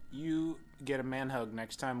 you get a man hug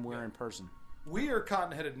next time we're in person. We are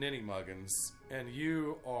cotton-headed ninny muggins, and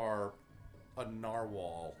you are a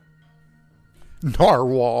narwhal.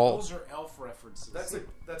 Narwhal. Those are elf references.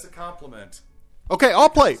 That's a compliment. Okay, I'll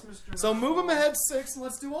play. So move them ahead 6 and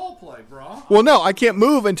let's do all play, bro. Well, no, I can't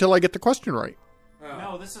move until I get the question right.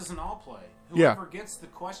 No, this is an all play. Yeah. Whoever gets the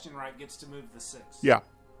question right gets to move the 6. Yeah.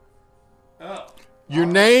 Oh. Your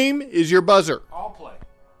name is your buzzer. All play.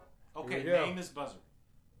 Okay, Here we go. name is buzzer.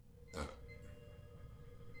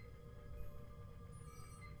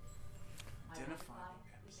 Identify.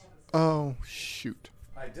 Oh, shoot.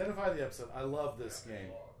 Identify the episode. I love this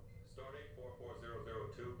game. Stardate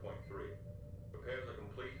 44002.3. Repairs are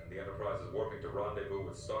complete and the Enterprise is warping to rendezvous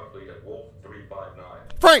with Starfleet at Wolf 359.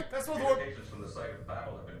 Frank! That's what the warp... Communications from the site of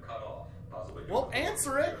battle have been cut off. Possibly due Well, to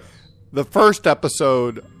answer it. The first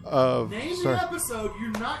episode of... Name sorry. the episode.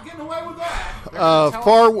 You're not getting away with that.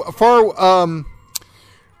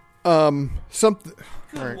 Something...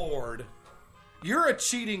 Good right. Lord. You're a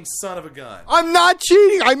cheating son of a gun. I'm not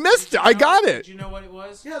cheating. I missed it. I got it. Did you know what it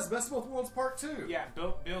was? Yes, Best of Both Worlds Part 2. Yeah,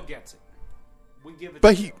 Bill gets it. We give it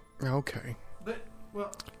But to he... him. Okay. But,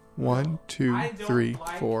 well... 1, 2, I don't 3,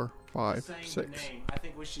 like 4, 5, saying 6. the name. I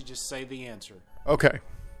think we should just say the answer. Okay.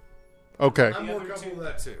 Okay. I'm more comfortable with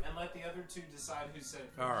that, too. And let the other two decide who said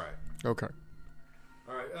it first. All right. Okay.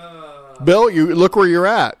 All right. Bill, you look where you're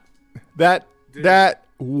at. That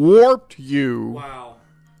warped you. Wow.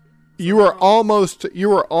 You were almost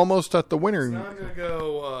at the winner. So now I'm gonna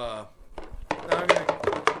go.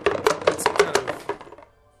 It's kind of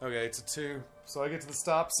okay. It's a 2, so I get to the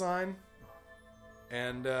stop sign,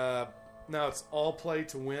 and now it's all play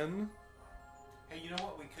to win. Hey, you know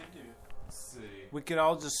what we could do? Let's see. We could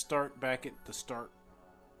all just start back at the start.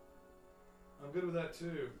 I'm good with that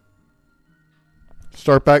too.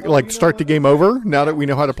 Start back, start the game over. Now that we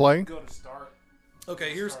know how to play. Go to start.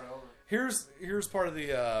 Okay, here's part of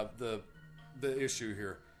the issue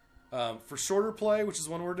here. For shorter play, which is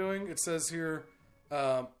one we're doing, it says here,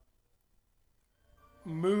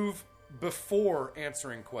 move before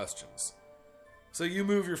answering questions. So you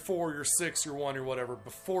move your 4, your 6, your 1, your whatever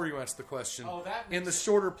before you answer the question. Oh, in the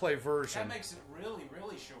shorter play version. That makes it really,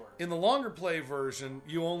 really short. In the longer play version,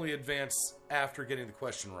 you only advance after getting the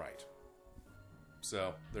question right.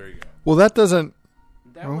 So there you go. Well, that doesn't.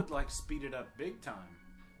 That would speed it up big time.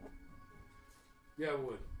 Yeah, it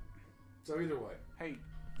would. So either way. Hey,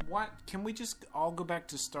 what? Can we just all go back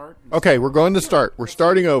to start? Okay, we're going to start. We're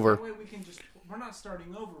starting over. That way we can just. We're not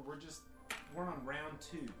starting over. We're on round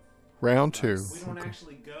 2. Round 2. We don't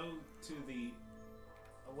actually go to the.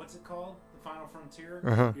 What's it called? The Final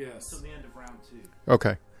Frontier. Yes. Till the end of round 2.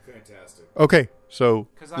 Okay. Fantastic. Okay, so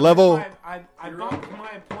level. I bumped my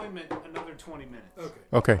appointment another 20 minutes.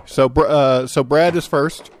 Okay, so Brad is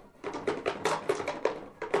first,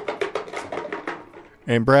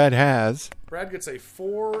 and Brad has. Brad gets a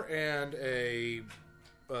 4 and a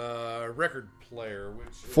record player, which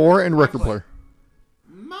 4 and record player.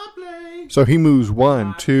 My play. So he moves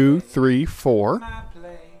 1, 2, 3, 4. My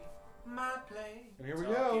play. And here we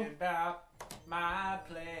go. Talking about my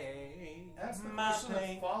play. That's the my question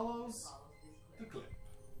play. that follows the clip.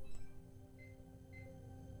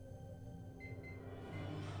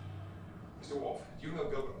 Mr. Wolf, do you know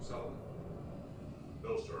Gilbert and Sullivan?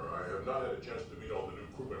 No, sir. I have not had a chance to meet all the new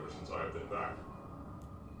crew members since I have been back.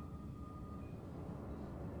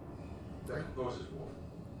 That composes Wolf.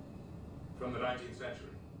 From the 19th century.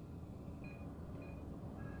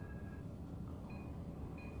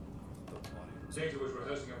 Caesar was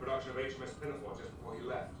rehearsing a production of HMS Pinafore just before he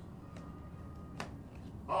left.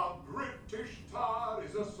 A British tar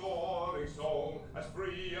is a soaring soul, as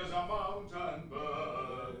free as a mountain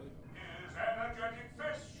bird. His energetic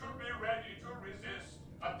fist should be ready to resist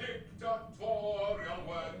a dictatorial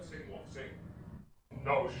word. Sing, Wolf, sing.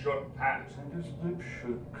 Nose should pant, and his lips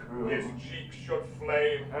should curl. His cheeks should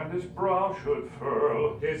flame, and his brow should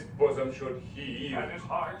furl. His bosom should heave, and his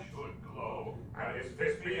heart should glow. And his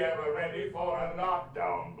fist be ever ready for a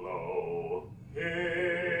knockdown blow.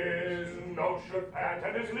 His nose should pant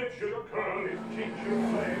and his lip should curl, his cheek should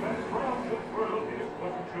flame and his brow should twirl, his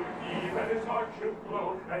bosom should heave and his heart should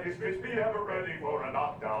glow, and his fist be ever ready for a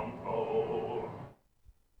knockdown blow.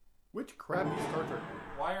 Which crappy Star Trek?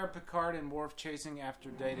 Why are Picard and Worf chasing after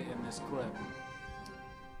Data in this clip?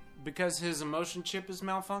 Because his emotion chip is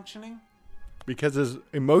malfunctioning? Because his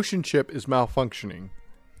emotion chip is malfunctioning.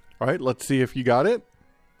 All right, let's see if you got it.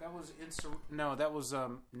 That was that was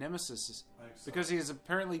Nemesis. Because he has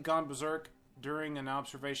apparently gone berserk during an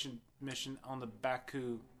observation mission on the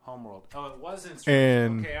Baku homeworld. Oh, it was Insurrection.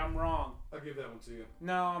 And okay, I'm wrong. I'll give that one to you.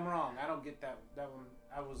 No, I'm wrong. I don't get that one.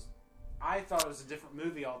 I thought it was a different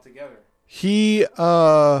movie altogether. He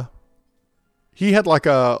had he had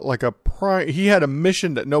a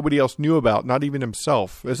mission that nobody else knew about, not even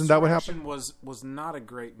himself. Isn't that what happened? Was not a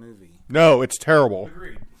great movie. No, it's terrible.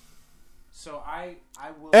 Agreed. So I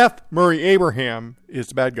will F. Murray Abraham is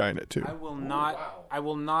the bad guy in it too. I will not. Wow. I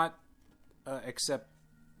will not accept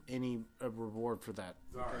any reward for that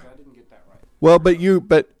because I didn't get that right. Well, but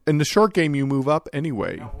in the short game you move up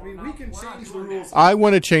anyway. No, we can change the rules. I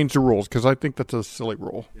want to change the rules because I think that's a silly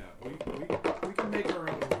rule. Yeah, we can make our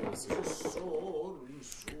own rules.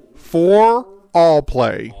 For all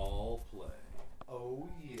play. All play. Oh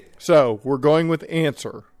yeah. So we're going with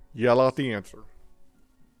answer. Yell out the answer.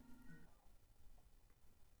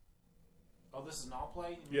 Oh, this is an all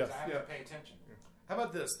play? Yes. I have to pay attention. How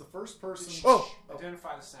about this? The first person.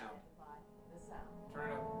 Identify the sound. Turn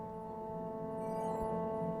it up.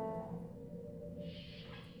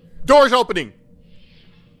 Doors opening.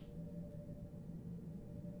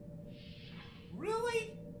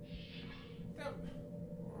 Really?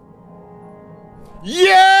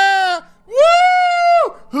 Yeah!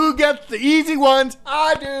 Woo! Who gets the easy ones?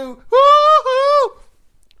 I do. Woo-hoo!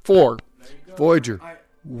 4. Voyager.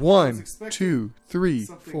 1, 2, 3,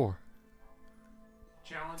 4.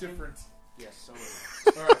 Challenging. Different. Yes, so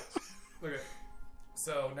all right. Okay.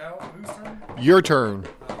 So now whose turn? Your turn.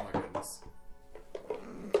 Oh my goodness.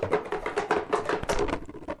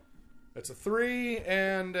 It's a 3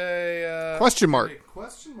 and a question mark. A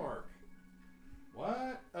question mark.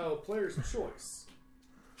 What? Oh, player's choice.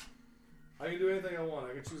 I can do anything I want.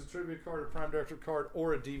 I can choose a trivia card, a Prime Directive card,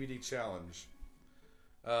 or a DVD challenge.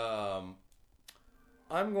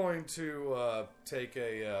 I'm going to take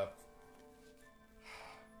a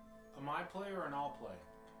my play or an all play?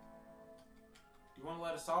 Do you want to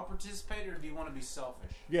let us all participate, or do you want to be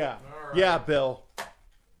selfish? Yeah. Right. Yeah, Bill.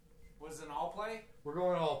 Was it an all play? We're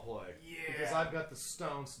going all play. Yeah. Because I've got the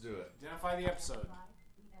stones to do it. Identify the episode.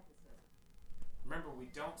 Remember, we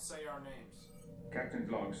don't say our names. Captain's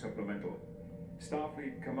log supplemental.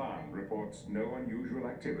 Starfleet Command reports no unusual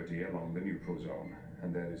activity along the neutral zone,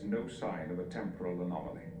 and there is no sign of a temporal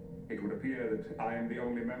anomaly. It would appear that I am the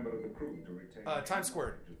only member of the crew to retain Time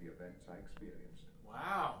squared to the events I experienced.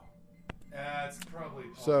 Wow. It's probably.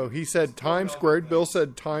 So he said time squared. Bill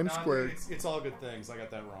said time squared. It's all good things. I got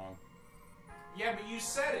that wrong. Yeah, but you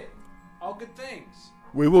said it. All good things.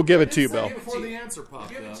 We will give it to you, Bill. Before the answer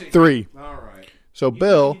popped up. 3. All right. So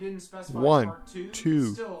Bill, you didn't specify 1, part 2,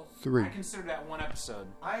 2, still, 3. I consider that one episode.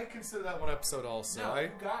 I consider that one episode also. No,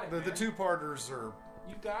 you got it, the two parters are.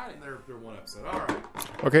 You got it. They're one episode. All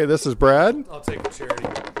right. Okay, this is Brad. I'll take the charity.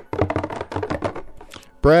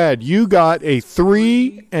 Brad, you got a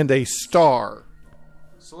 3 and a star.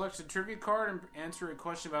 Select a trivia card and answer a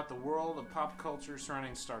question about the world of pop culture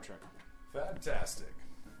surrounding Star Trek. Fantastic.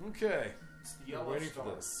 Okay. It's the yellow waiting star.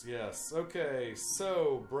 for this. Yes. Okay.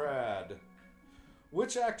 So, Brad,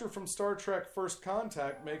 which actor from Star Trek First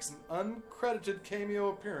Contact makes an uncredited cameo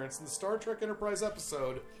appearance in the Star Trek Enterprise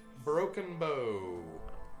episode Broken Bow?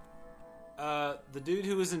 The dude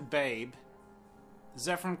who was in Babe,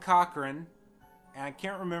 Zephyr Cochrane, and I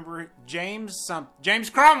can't remember James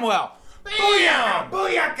Cromwell. Booyah!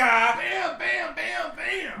 Booyaka! Bam! Bam! Bam!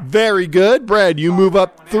 Bam! Very good, Brad. You move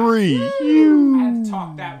up 3. I had to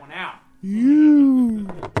talk that one out. You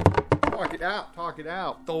talk it out. Talk it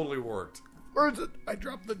out. Totally worked. Where is it? I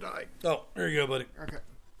dropped the die. Oh, there you go, buddy. Okay.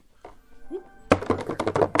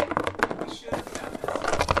 See,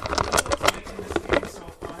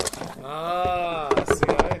 I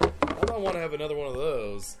don't want to have another one of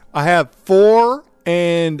those. I have 4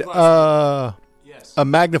 and Yes. a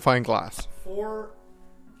magnifying glass. 4,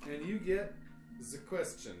 and you get the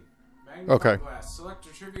question. Okay. Glass. Select a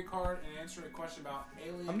trivia card and answer a question about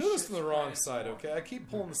alien. I'm doing this ships, from the wrong planets, side, and okay? I keep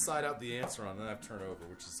pulling the side out the answer on, and then I have to turn over,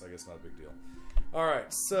 which is, I guess, not a big deal. All right,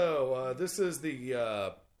 so this is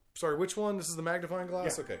the... sorry, which one? This is the magnifying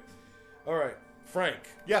glass? Yeah. Okay. All right. Frank.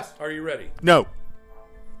 Yes. Are you ready? No.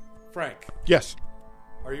 Frank. Yes.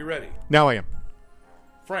 Are you ready? Now I am.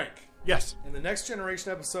 Frank. Yes. In the Next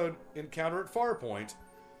Generation episode, Encounter at Farpoint.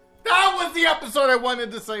 That was the episode I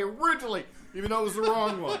wanted to say originally, even though it was the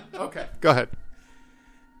wrong one. Okay. Go ahead.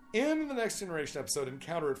 In the Next Generation episode,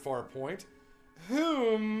 Encounter at Farpoint,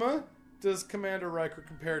 whom does Commander Riker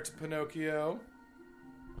compare to Pinocchio?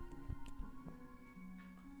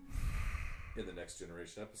 In the Next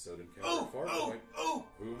Generation episode, Encounter at Farpoint,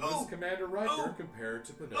 whom does Commander Riker compare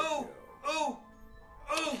to Pinocchio?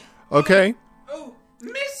 Okay.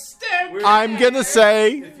 Mr. I'm going to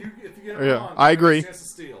say... If you get it wrong, I agree. you have a chance to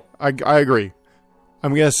steal. I agree.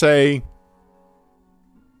 I'm going to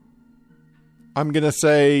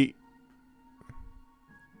say...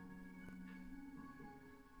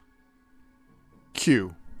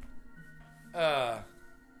 Q. For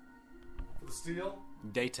the steal?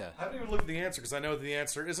 Data. I haven't even looked at the answer because I know the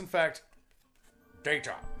answer is in fact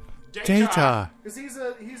Data. Data. Because he's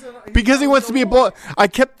Because he wants to be a boy. I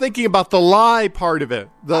kept thinking about the lie part of it.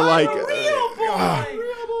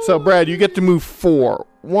 So, Brad, you get to move 4.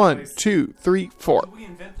 1, 2, 3, 4. Did we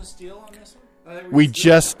invent the steal on this one? We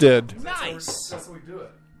just did. Nice. That's how we do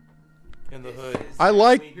it. In the hood. I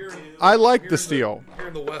like the steal. Here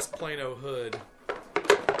in the West Plano hood.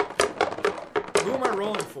 Who am I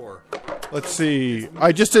rolling for? Let's see.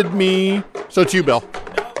 I just did me. So it's you, Bill.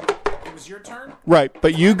 No, it was your turn? Right,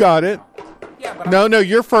 but you got it. Yeah, but No,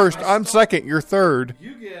 you're first. I'm second. You're third.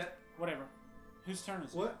 You get... Whatever. Whose turn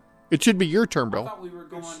is it? What? It should be your turn, I Bill. thought we were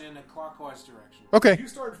going in a clockwise direction. Okay. You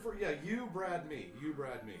started for... Yeah, you, Brad, me. You,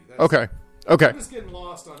 Brad, me. Okay. Okay. I'm just getting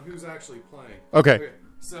lost on who's actually playing. Okay.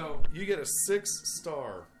 So, you get a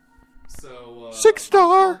 6-star. So...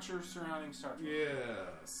 6-star. Culture surrounding Star Trek.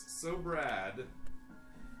 Yes. So, Brad,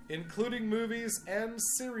 including movies and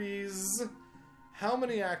series, how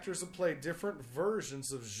many actors have played different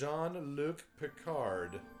versions of Jean-Luc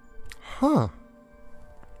Picard? Huh.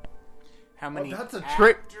 How many that's a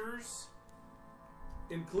trick. actors?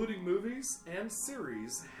 Including movies and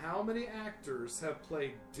series, how many actors have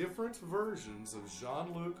played different versions of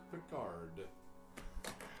Jean-Luc Picard?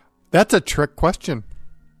 That's a trick question.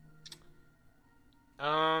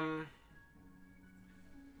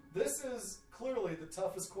 This is clearly the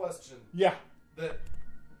toughest question Yeah. that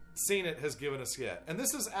CNET has given us yet. And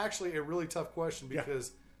this is actually a really tough question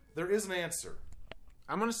because there is an answer.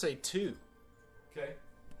 I'm going to say 2. Okay?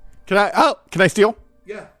 Can I steal?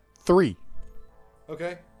 Yeah. 3.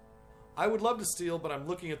 Okay? I would love to steal, but I'm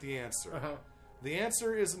looking at the answer. Uh-huh. The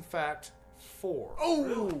answer is, in fact, 4. Oh!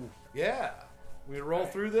 Really? Yeah. We roll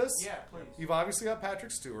through this? Yeah, please. You've obviously got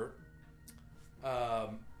Patrick Stewart.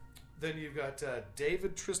 Then you've got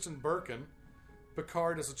David Tristan Birkin,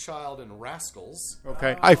 Picard as a child in Rascals.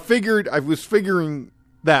 Okay. I was figuring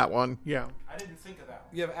that one. Yeah. I didn't think of that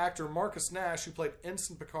one. You have actor Marcus Nash, who played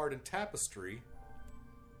Ensign Picard in Tapestry.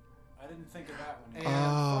 I didn't think of that one. And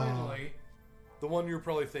finally, the one you're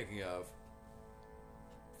probably thinking of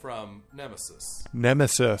from Nemesis.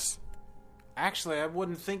 Nemesis. Actually, I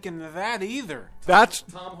wasn't thinking of that either. That's.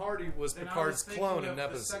 Tom Hardy was Then I Picard's was clone thinking in of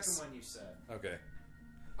Nemesis. The second one you said. Okay.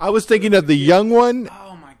 I was thinking of the young one.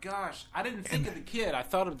 Oh my gosh. I didn't think of the kid. I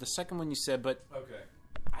thought of the second one you said, but Okay.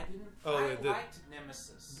 I didn't. I liked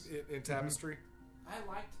Nemesis. In Tapestry? I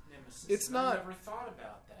liked Nemesis. It's and not. I never thought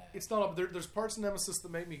about that. It's not. There's parts of Nemesis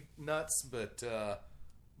that make me nuts, but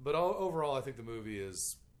overall, I think the movie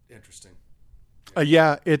is interesting.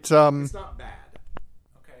 Yeah, it's It's not bad.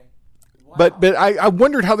 Okay. But I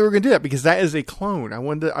wondered how they were going to do that because that is a clone. I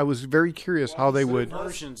was very curious how they would.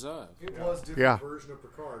 Versions of. It was different Yeah. version of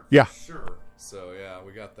Picard. Yeah. For sure. So yeah,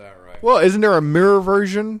 we got that right. Well, isn't there a mirror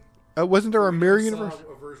version? Wasn't there a mirror We universe?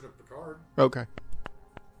 saw a version of Picard. Okay.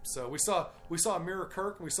 So we saw a mirror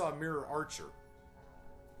Kirk and we saw a mirror Archer.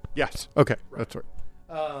 Yes. Okay. Right. That's right.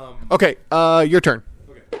 Okay. Your turn.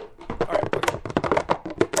 Okay. All right.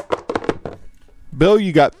 Bill,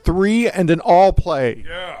 you got 3 and an all play.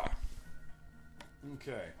 Yeah.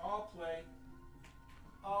 Okay. All play.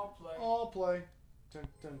 All play. All play. Dun,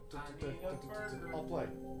 dun, dun, dun, dun, dun, dun, dun, dun. All play.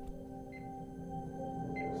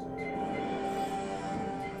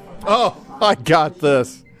 Oh, I got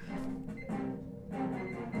this.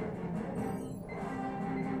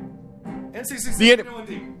 NCCC The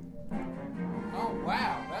D. Oh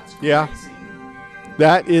wow, that's crazy. Yeah.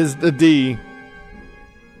 That is the D.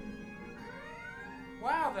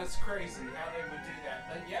 Wow, that's crazy how they would do that.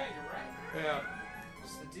 But yeah, you're right. Yeah.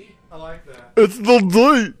 It's the D. I like that. It's the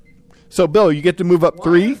D. So, Bill, you get to move up Why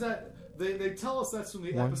 3. is that? They tell us that's from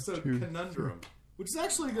the 1, episode 2, Conundrum, which is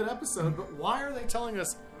actually a good episode, but why are they telling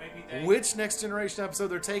us Maybe they, which Next Generation episode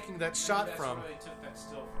they're taking that shot that's from? where they took that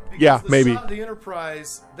still from. Because Yeah, the maybe. Shot of the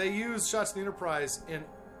Enterprise, they use shots of the Enterprise in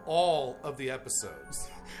all of the episodes.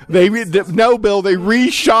 No, Bill. They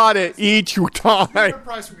reshot it each The time.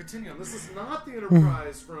 Enterprise from Continuum. This is not the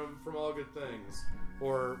Enterprise from All Good Things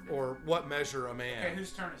or What Measure a Man. Okay,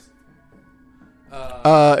 whose turn is it?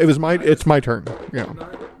 It's my turn. Yeah.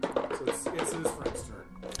 So it's his friend's turn.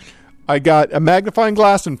 I got a magnifying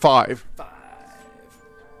glass and 5. 5.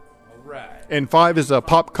 All right. And 5 is a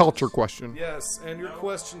pop culture question. Yes, and your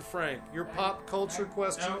question, Frank. Your pop culture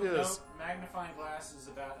question is. Magnifying glass is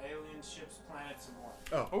about alien ships, planets, and more.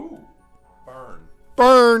 Oh. Ooh. Burn.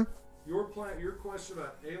 Burn. Your question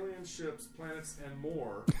about alien ships, planets, and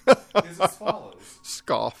more is as follows.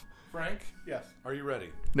 Scoff. Frank? Yes. Are you ready?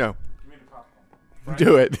 No. Give me the popcorn. Frank?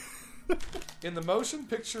 Do it. In the motion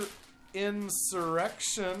picture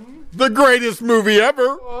Insurrection. The greatest movie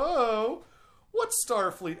ever. Whoa. What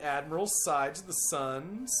Starfleet admiral sides the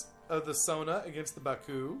sons of the Sona against the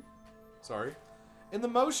Baku? Sorry. In the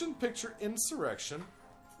motion picture Insurrection,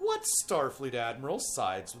 what Starfleet admiral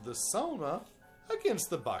sides with the Sona against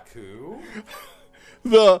the Baku?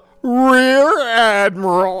 The Rear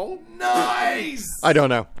Admiral. Nice! I don't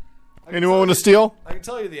know. Anyone want to steal? I can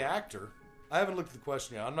tell you the actor. I haven't looked at the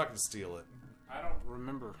question yet. I'm not going to steal it. I don't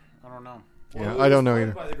remember. I don't know. Yeah, Well, I don't know played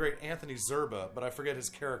either. By the great Anthony Zerba, but I forget his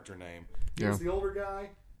character name. He Yeah. was the older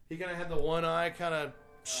guy. He kind of had the one eye kind of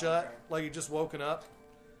shut, like he just woken up.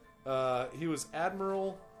 He was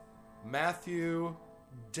Admiral Matthew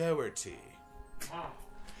Doherty. All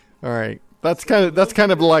right. That's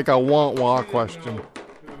kind of like a wah question. Who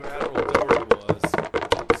Admiral Doherty was.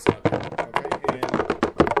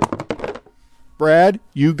 Brad,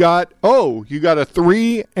 you got a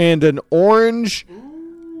 3 and an orange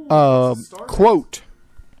quote.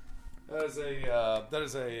 That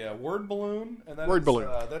is a word balloon, and that Word is, balloon.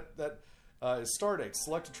 That is Stardate.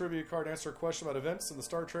 Select a trivia card, answer a question about events in the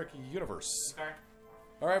Star Trek universe. Okay.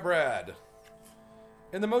 All right, Brad.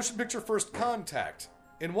 In the motion picture First Contact,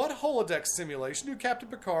 in what holodeck simulation do Captain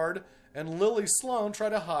Picard and Lily Sloan try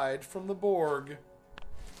to hide from the Borg?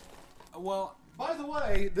 Well, by the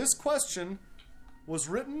way, this question was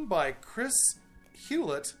written by Chris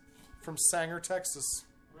Hewlett from Sanger, Texas.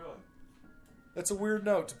 Really? That's a weird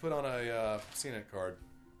note to put on a CNET card.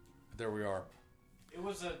 There we are. It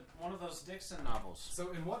was one of those Dixon novels.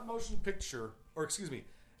 So in what motion picture,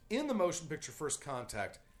 in the motion picture First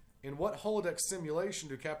Contact, in what holodeck simulation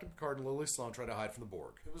do Captain Picard and Lily Sloan try to hide from the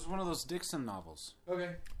Borg? It was one of those Dixon novels.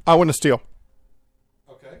 Okay. I want to steal.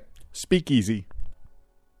 Okay. Speakeasy.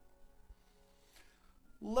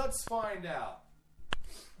 Let's find out.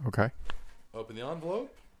 Okay. Open the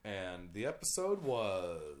envelope, and the episode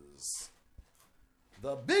was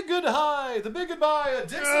The Big Good High, The Big Goodbye, a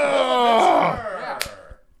Dixon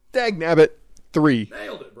Adventure. Dagnabbit. 3.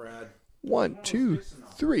 Nailed it, Brad. 1, 2,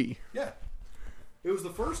 3. Yeah. It was the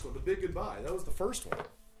first one, The Big Goodbye. That was the first one,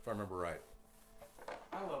 if I remember right.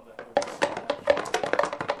 I love that movie.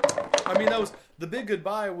 I mean, that was The Big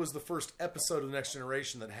Goodbye was the first episode of The Next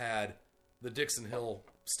Generation that had the Dixon Hill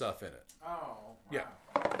stuff in it. Oh. Wow. Yeah.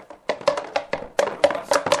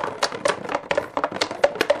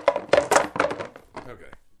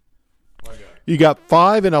 Okay. My God. You got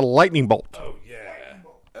 5 and a lightning bolt. Oh yeah.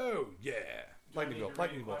 Oh yeah. Lightning bolt.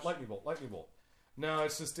 Lightning bolt. Lightning bolt. Lightning bolt. No,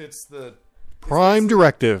 it's the Prime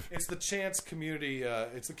directive. It's the chance community.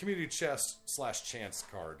 It's the community chest/chance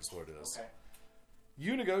card is what it is. Okay.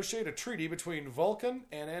 You negotiate a treaty between Vulcan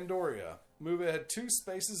and Andoria. Move ahead 2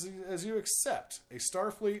 spaces as you accept a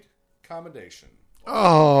Starfleet commendation.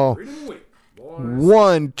 Oh. Read of the week, boys.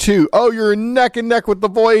 1, 2. Oh, you're neck and neck with the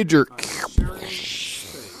Voyager. Sharing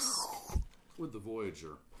space with the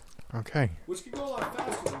Voyager. Okay. Which can go a lot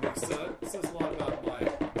faster than me, so it says a lot about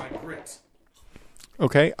my grit.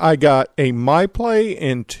 Okay, I got a My Play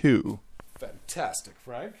and 2. Fantastic,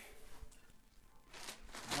 Frank.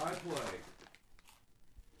 My play.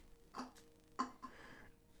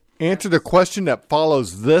 Answer the question that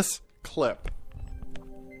follows this clip.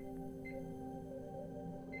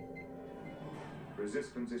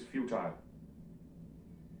 Resistance is futile.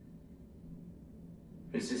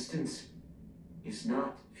 Resistance is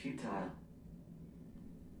not futile.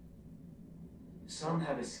 Some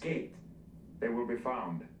have escaped. They will be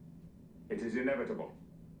found. It is inevitable.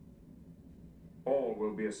 All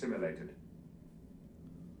will be assimilated.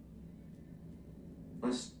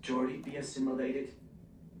 Must Geordi be assimilated?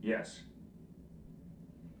 Yes.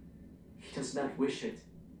 He does not wish it.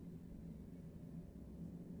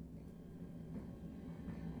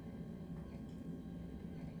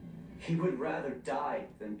 He would rather die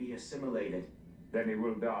than be assimilated. Then he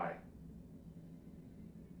will die.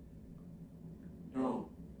 No.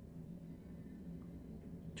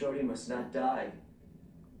 Geordi must not die.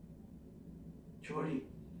 Geordi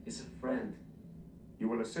is a friend. You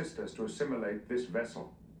will assist us to assimilate this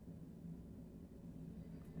vessel.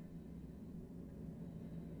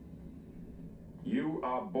 You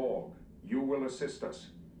are Borg. You will assist us.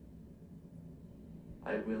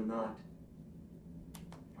 I will not.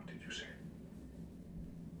 What did you say?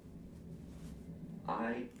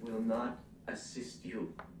 I will not assist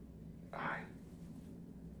you.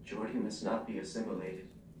 Geordi must not be assimilated.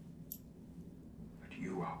 But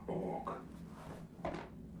you are Borg.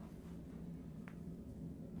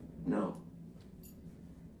 No.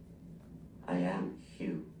 I am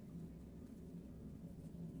Hugh.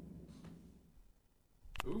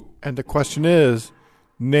 And the question is,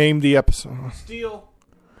 name the episode.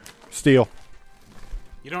 Steel.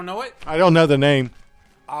 You don't know it? I don't know the name.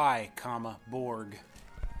 Borg.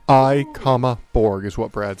 Borg is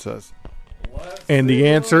what Brad says. And the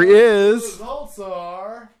answer is Results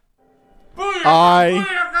are.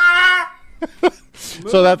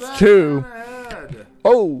 So that's 2.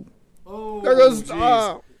 Oh. There goes.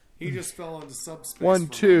 He just fell into subspace. 1,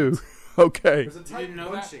 2. Okay. There's a tight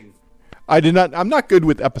bunching. I did not. I'm not good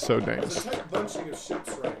with episode names. There's a tight bunching of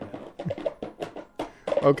ships right now.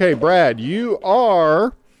 Okay, Brad, you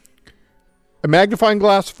are a magnifying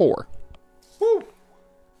glass 4. Woo.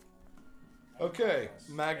 Okay,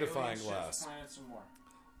 magnifying glass.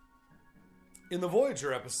 In the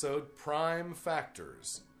Voyager episode, Prime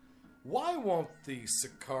Factors. Why won't the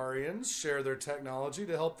Sicarians share their technology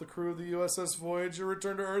to help the crew of the USS Voyager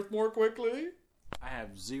return to Earth more quickly? I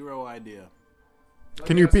have zero idea.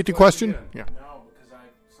 Can you repeat the question? Yeah. No, because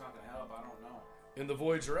it's not going to help. I don't know. In the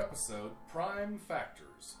Voyager episode, Prime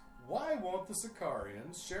Factors. Why won't the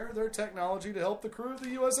Sicarians share their technology to help the crew of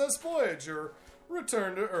the USS Voyager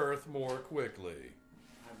return to Earth more quickly?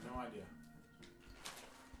 I have no idea.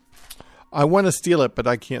 I want to steal it, but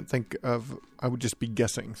I can't think of. I would just be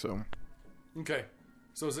guessing. So. Okay.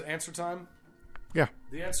 So is it answer time? Yeah.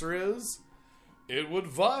 The answer is, it would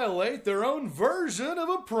violate their own version of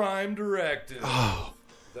a Prime Directive. Oh,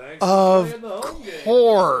 Thanks for playing the home game.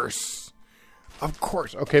 Of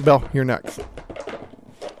course. Okay, Bill, you're next.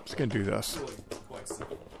 Just gonna do this. Quite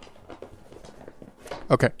simple.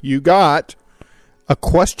 Okay, you got a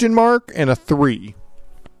question mark and a 3.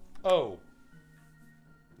 Oh.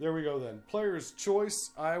 There we go then. Player's choice.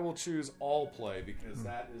 I will choose all play because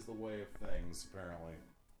that is the way of things, apparently.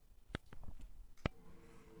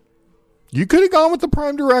 You could have gone with the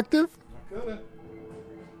Prime Directive. I could have.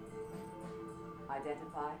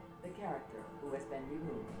 Identify the character who has been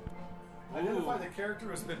removed. Identify the character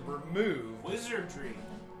who has been removed. Wizardry.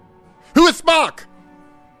 Who is Spock?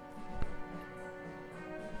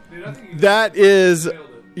 Dude, I think you That is,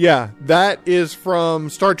 yeah, that is from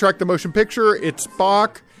Star Trek: The Motion Picture. It's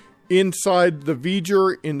Spock inside the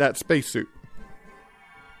V'ger in that spacesuit.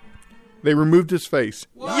 They removed his face.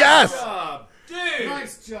 Yes. Nice job, dude.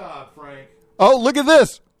 Nice job, Frank. Oh, look at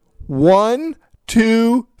this. 1,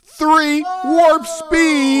 2, 3. Warp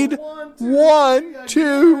speed. 1,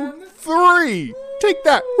 2, 3. Take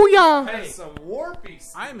that. Hoo-yah. Hey, some warpy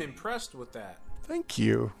speed. I'm impressed with that. Thank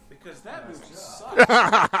you. Because that movie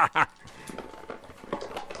sucks.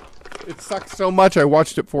 It sucks so much I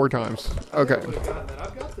watched it 4 times. Okay.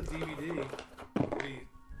 I've got the DVD,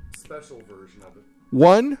 the special version of it.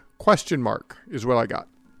 1 question mark is what I got.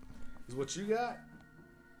 Is what you got?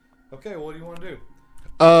 Okay, well, what do you want to do?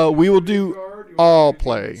 We will do all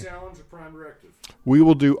play. Challenge or Prime Directive? We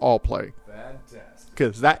will do all play. Fantastic.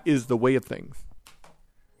 Because that is the way of things.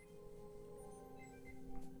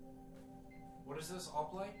 What is this? All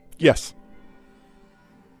play? Yes.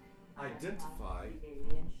 Identify the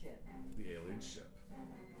alien ship.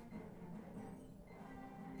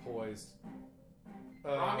 Poised.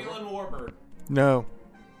 Romulan Warbird. No.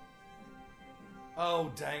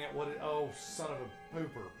 Oh, dang it. Oh, son of a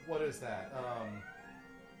pooper. What is that? Oh,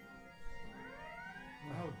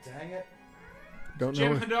 dang it. Don't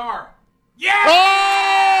Jim know. Hadar. Yeah!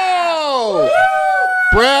 Oh!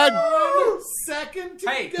 Brad. 1 second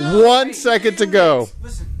to go. 1 second to go.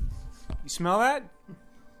 Listen, you smell that? It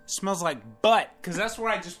smells like butt, because that's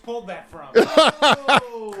where I just pulled that from.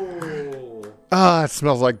 Ah, it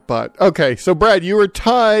smells like butt. Okay, so Brad, you were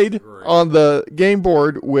tied on the game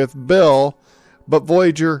board with Bill, but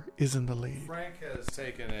Voyager is in the lead. Frank has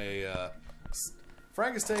taken a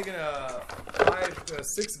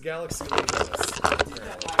 6 galaxy lead.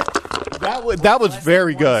 That was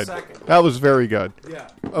very good. That was very good. Yeah.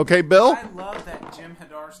 Okay, Bill. I love that Jim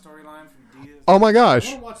Hadar storyline from Diaz. Oh my gosh.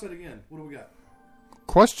 I want to watch that again. What do we got?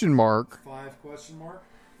 Question mark. 5 question mark.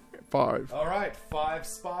 5. All right, 5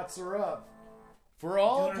 spots are up for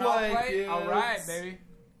all play, kids. All right, baby.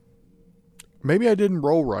 Maybe I didn't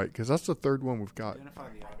roll right, because that's the third one we've got. Identify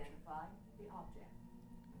the object.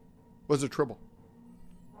 Was it triple?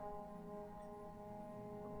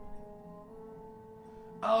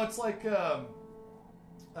 Oh, it's like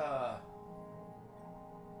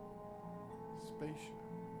spaceship.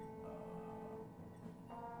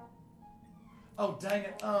 Oh, dang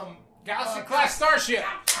it. Galaxy class starship.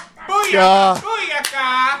 Yeah. Booyaka!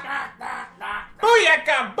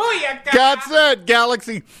 Booyaka! Booyaka! That's it,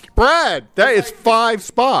 Galaxy. Brad, that is 5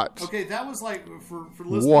 spots. Okay, that was like, for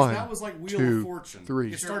listeners, 1, that was like Wheel 2, of Fortune.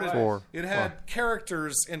 3, It started, 4. It had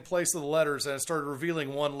characters in place of the letters, and it started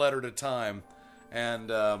revealing one letter at a time. And,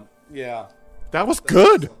 yeah. That was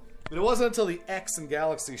good. But it wasn't until the X in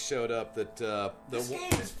Galaxy showed up that... This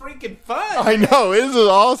game is freaking fun. I know, this is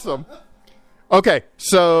awesome. Okay,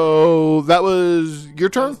 so that was your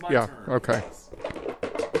turn? That was my turn. Okay.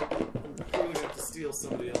 We're going to have to steal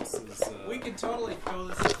somebody else's... We can totally throw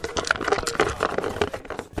this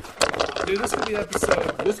Dude, this could be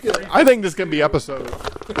episode... I think this can be episode.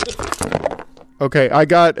 Okay, I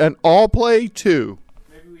got an all play 2.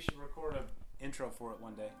 Maybe we should record an intro for it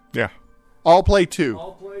one day. Yeah. All play 2.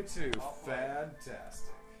 All play 2.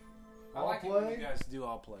 Fantastic. I like it when you guys do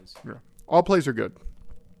all plays. Yeah. All plays are good.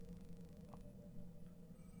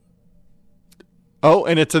 Oh,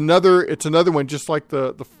 and it's another one just like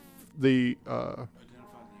the we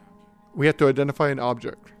have to identify an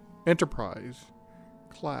object. Enterprise,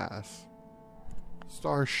 class,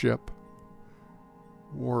 starship,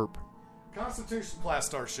 warp. Constitution class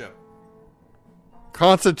starship.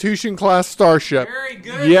 Constitution class starship. Very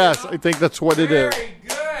good. Yes, Bill. I think that's what it is. Very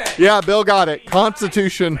good. Yeah, Bill got it.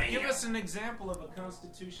 Constitution. Give us an example of a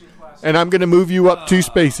Constitution class. And I'm going to move you up 2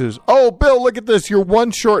 spaces. Oh, Bill, look at this. You're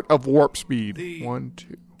 1 short of warp speed. The 1,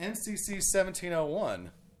 2. NCC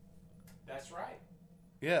 1701. That's right.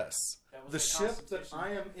 Yes. That was The a ship that Constitution.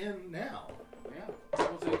 I am in now. Yeah,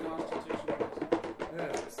 that was a Constitution class.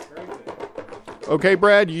 Yes. Very good. Okay,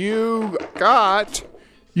 Brad, you got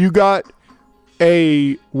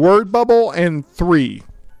a word bubble and 3.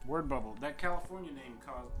 Word bubble. That California name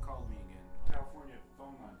called me again. California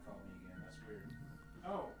phone line called me again. That's weird.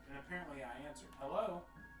 Oh, and apparently I answered. Hello?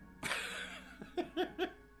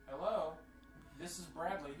 Hello? This is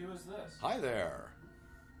Bradley. Who is this? Hi there.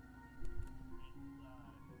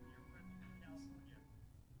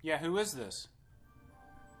 Yeah, who is this?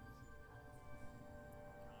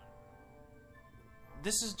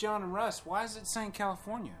 This is John and Russ. Why is it saying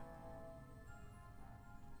California?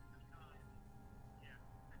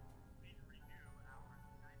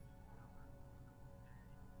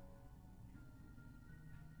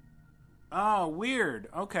 Oh, weird.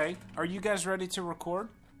 Okay. Are you guys ready to record?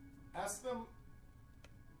 Ask them.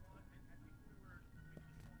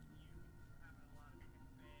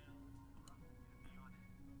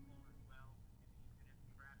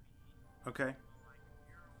 Okay.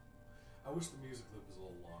 I wish the music loop was a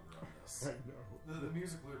little longer on this. I know. The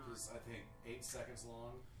music loop is, I think, 8 seconds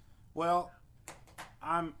long. Well,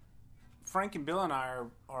 Frank and Bill and I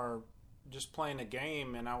are just playing a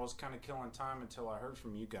game, and I was kind of killing time until I heard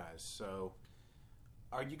from you guys. So,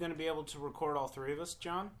 are you going to be able to record all 3 of us,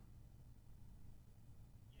 John?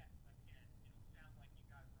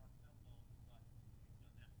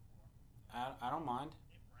 I don't mind.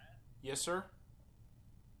 Yes, sir.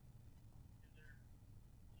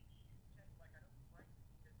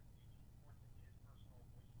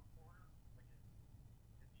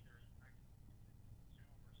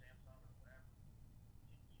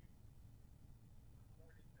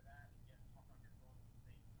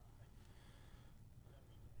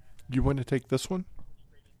 You want to take this one?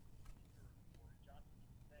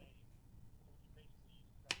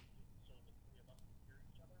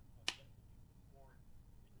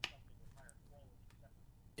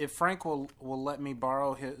 If Frank will let me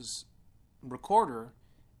borrow his recorder,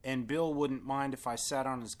 and Bill wouldn't mind if I sat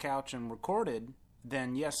on his couch and recorded,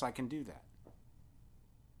 then yes, I can do that.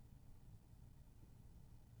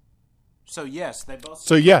 So yes, they both.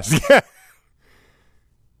 So yes, yeah.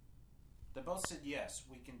 They both said yes,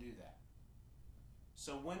 we can do that.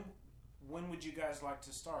 So when would you guys like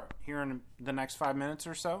to start? Here in the next 5 minutes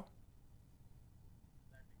or so?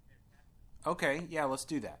 Okay, yeah, let's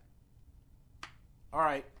do that. All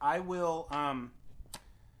right, I will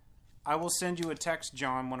send you a text,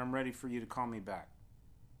 John, when I'm ready for you to call me back.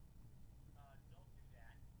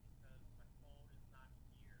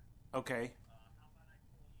 Okay.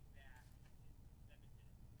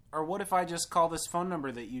 Or what if I just call this phone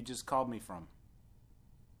number that you just called me from?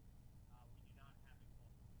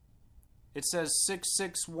 It says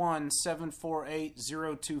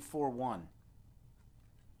 661-748-0241.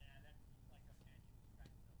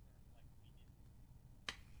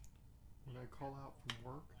 I call out from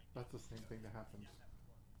work, that's the same thing that happens.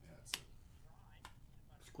 Yeah, that's it.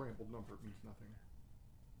 Scrambled number means nothing.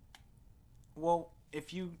 Well,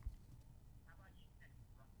 if you...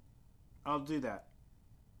 I'll do that.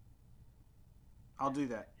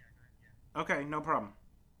 Okay, no problem.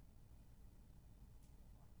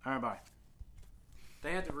 All right, bye.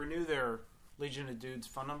 They had to renew their Legion of Dudes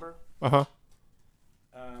phone number. Uh-huh.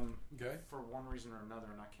 Okay. For one reason or another,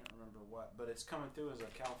 and I can't remember what. But it's coming through as a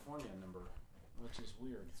California number, which is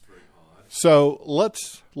weird. It's very odd. So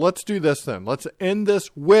let's do this then. Let's end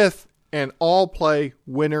this with an all play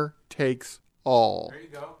winner takes all. There you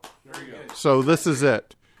go. Very good. So this is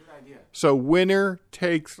it. Good idea. So winner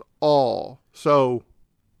takes all. So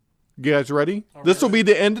you guys ready? This will be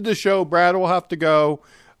the end of the show. Brad will have to go.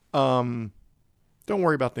 Don't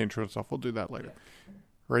worry about the intro stuff. We'll do that later.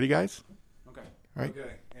 Ready, guys? Okay. All right.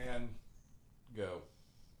 Okay, and go.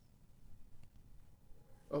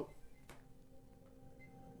 Oh.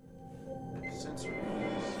 Censor.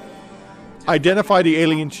 Identify the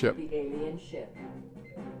alien ship. The alien ship.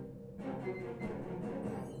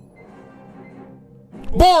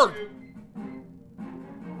 Borg!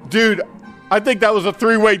 Dude, I think that was a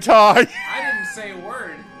 3-way tie. I didn't say a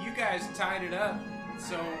word. You guys tied it up.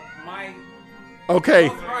 So my... Okay.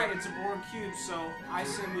 Both right, it's a Borg cube, so I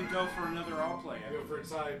say we go for another all-play. Go for a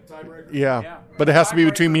tiebreaker? Yeah, but it has to be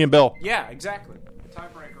between me and Bill. Yeah, exactly.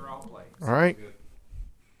 Tiebreaker all-play. All right.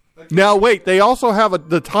 Now, wait, they also have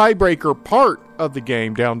the tiebreaker part of the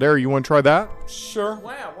game down there. You want to try that? Sure.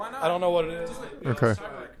 Wow, why not? I don't know what it is. Okay.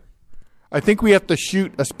 I think we have to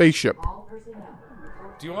shoot a spaceship.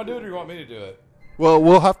 Do you want to do it or you want me to do it? Well,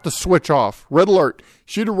 we'll have to switch off. Red alert.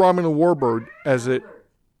 Shoot a Romulan warbird as it...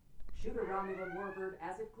 Shoot a Romulan warbird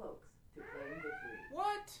as it cloaks to claim victory.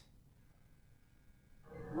 What?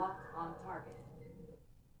 Locked on target.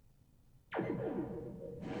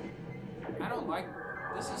 I don't like...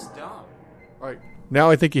 This is dumb. All right.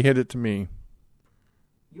 Now I think you hit it to me.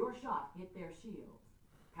 Your shot hit their shield.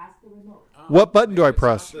 Pass the remote. What button do I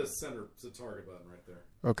press? The center, it's the target button right there.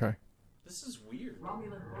 Okay. This is weird.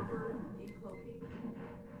 Romulan warbird decloaking.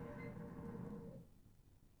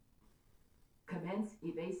 Commence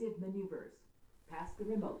evasive maneuvers. Pass the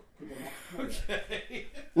remote to the next player. Okay.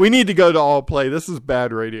 We need to go to all play. This is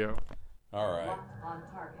bad radio. All right. Locked on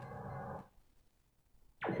target.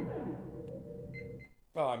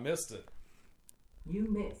 Oh, I missed it. You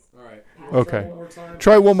missed. All right. Okay. Try one more time.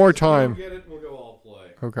 Try one more If you time. don't get it, we'll go all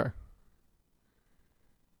play. Okay.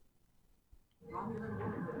 Romulan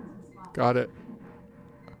warbirds spotted. Got it.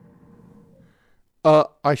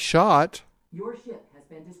 I shot. Your ship has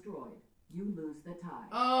been destroyed. You lose the tie.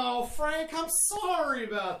 Oh, Frank, I'm sorry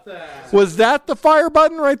about that. Was that the fire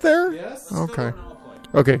button right there? Yes. Okay.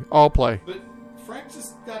 Okay, all play. But Frank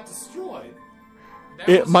just got destroyed.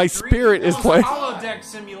 My spirit is playing. Holodeck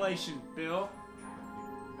simulation, Bill.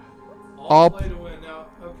 All play to win now.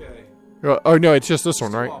 Okay. Oh no, it's just this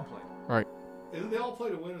one, right? All play. All right. Isn't the all play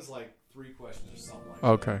to win is like 3 questions or something like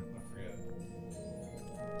Okay. that? I forget.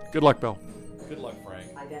 Good luck, Bill. Good luck,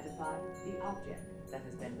 Frank. Identify the object that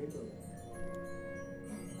has been removed.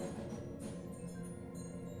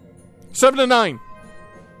 7 to 9.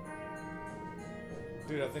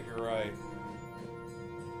 Dude, I think you're right.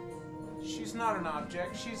 She's not an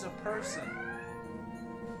object. She's a person.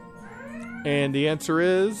 And the answer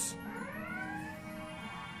is...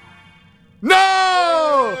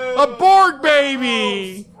 No! A Borg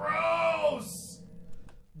baby! Gross!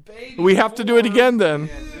 Baby We have to do it again then.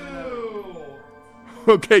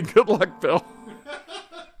 Okay, good luck, Bill.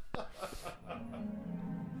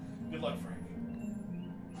 Good luck, Frank.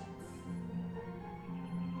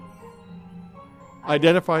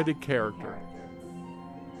 Identify the character.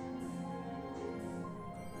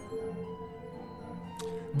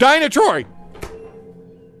 Dinah Troy!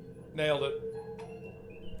 Nailed it.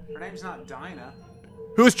 Her name's not Dinah.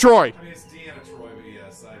 Who's Troy? I mean, it's Deanna Troy, but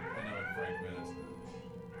yes, I know what Frank meant.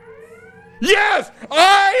 Yes!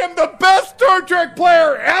 I am the best Star Trek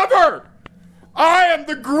player ever! I am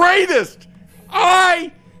the greatest!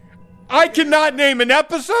 I cannot name an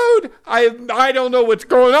episode. I don't know what's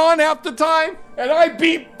going on half the time. And I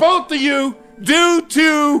beat both of you due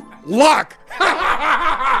to luck.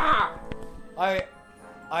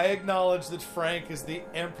 I acknowledge that Frank is the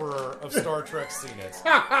emperor of Star Trek CNET.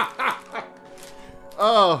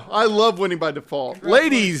 Oh, I love winning by default.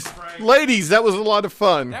 Ladies, that was a lot of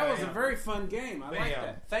fun. That was a very fun game. I like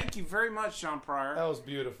that. Thank you very much, Sean Pryor. That was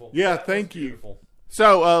beautiful. Yeah, thank you.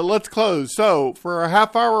 So let's close. So for a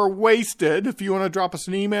half hour wasted, if you want to drop us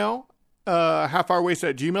an email,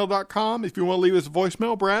 halfhourwasted@gmail.com. If you want to leave us a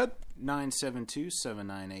voicemail, Brad.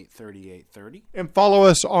 972-798-3830. And follow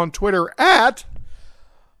us on Twitter at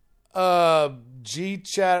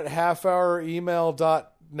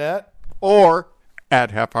gchat@halfhouremail.net or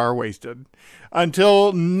at Half Hour Wasted.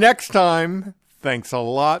 Until next time, thanks a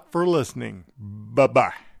lot for listening.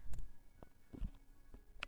 Bye-bye.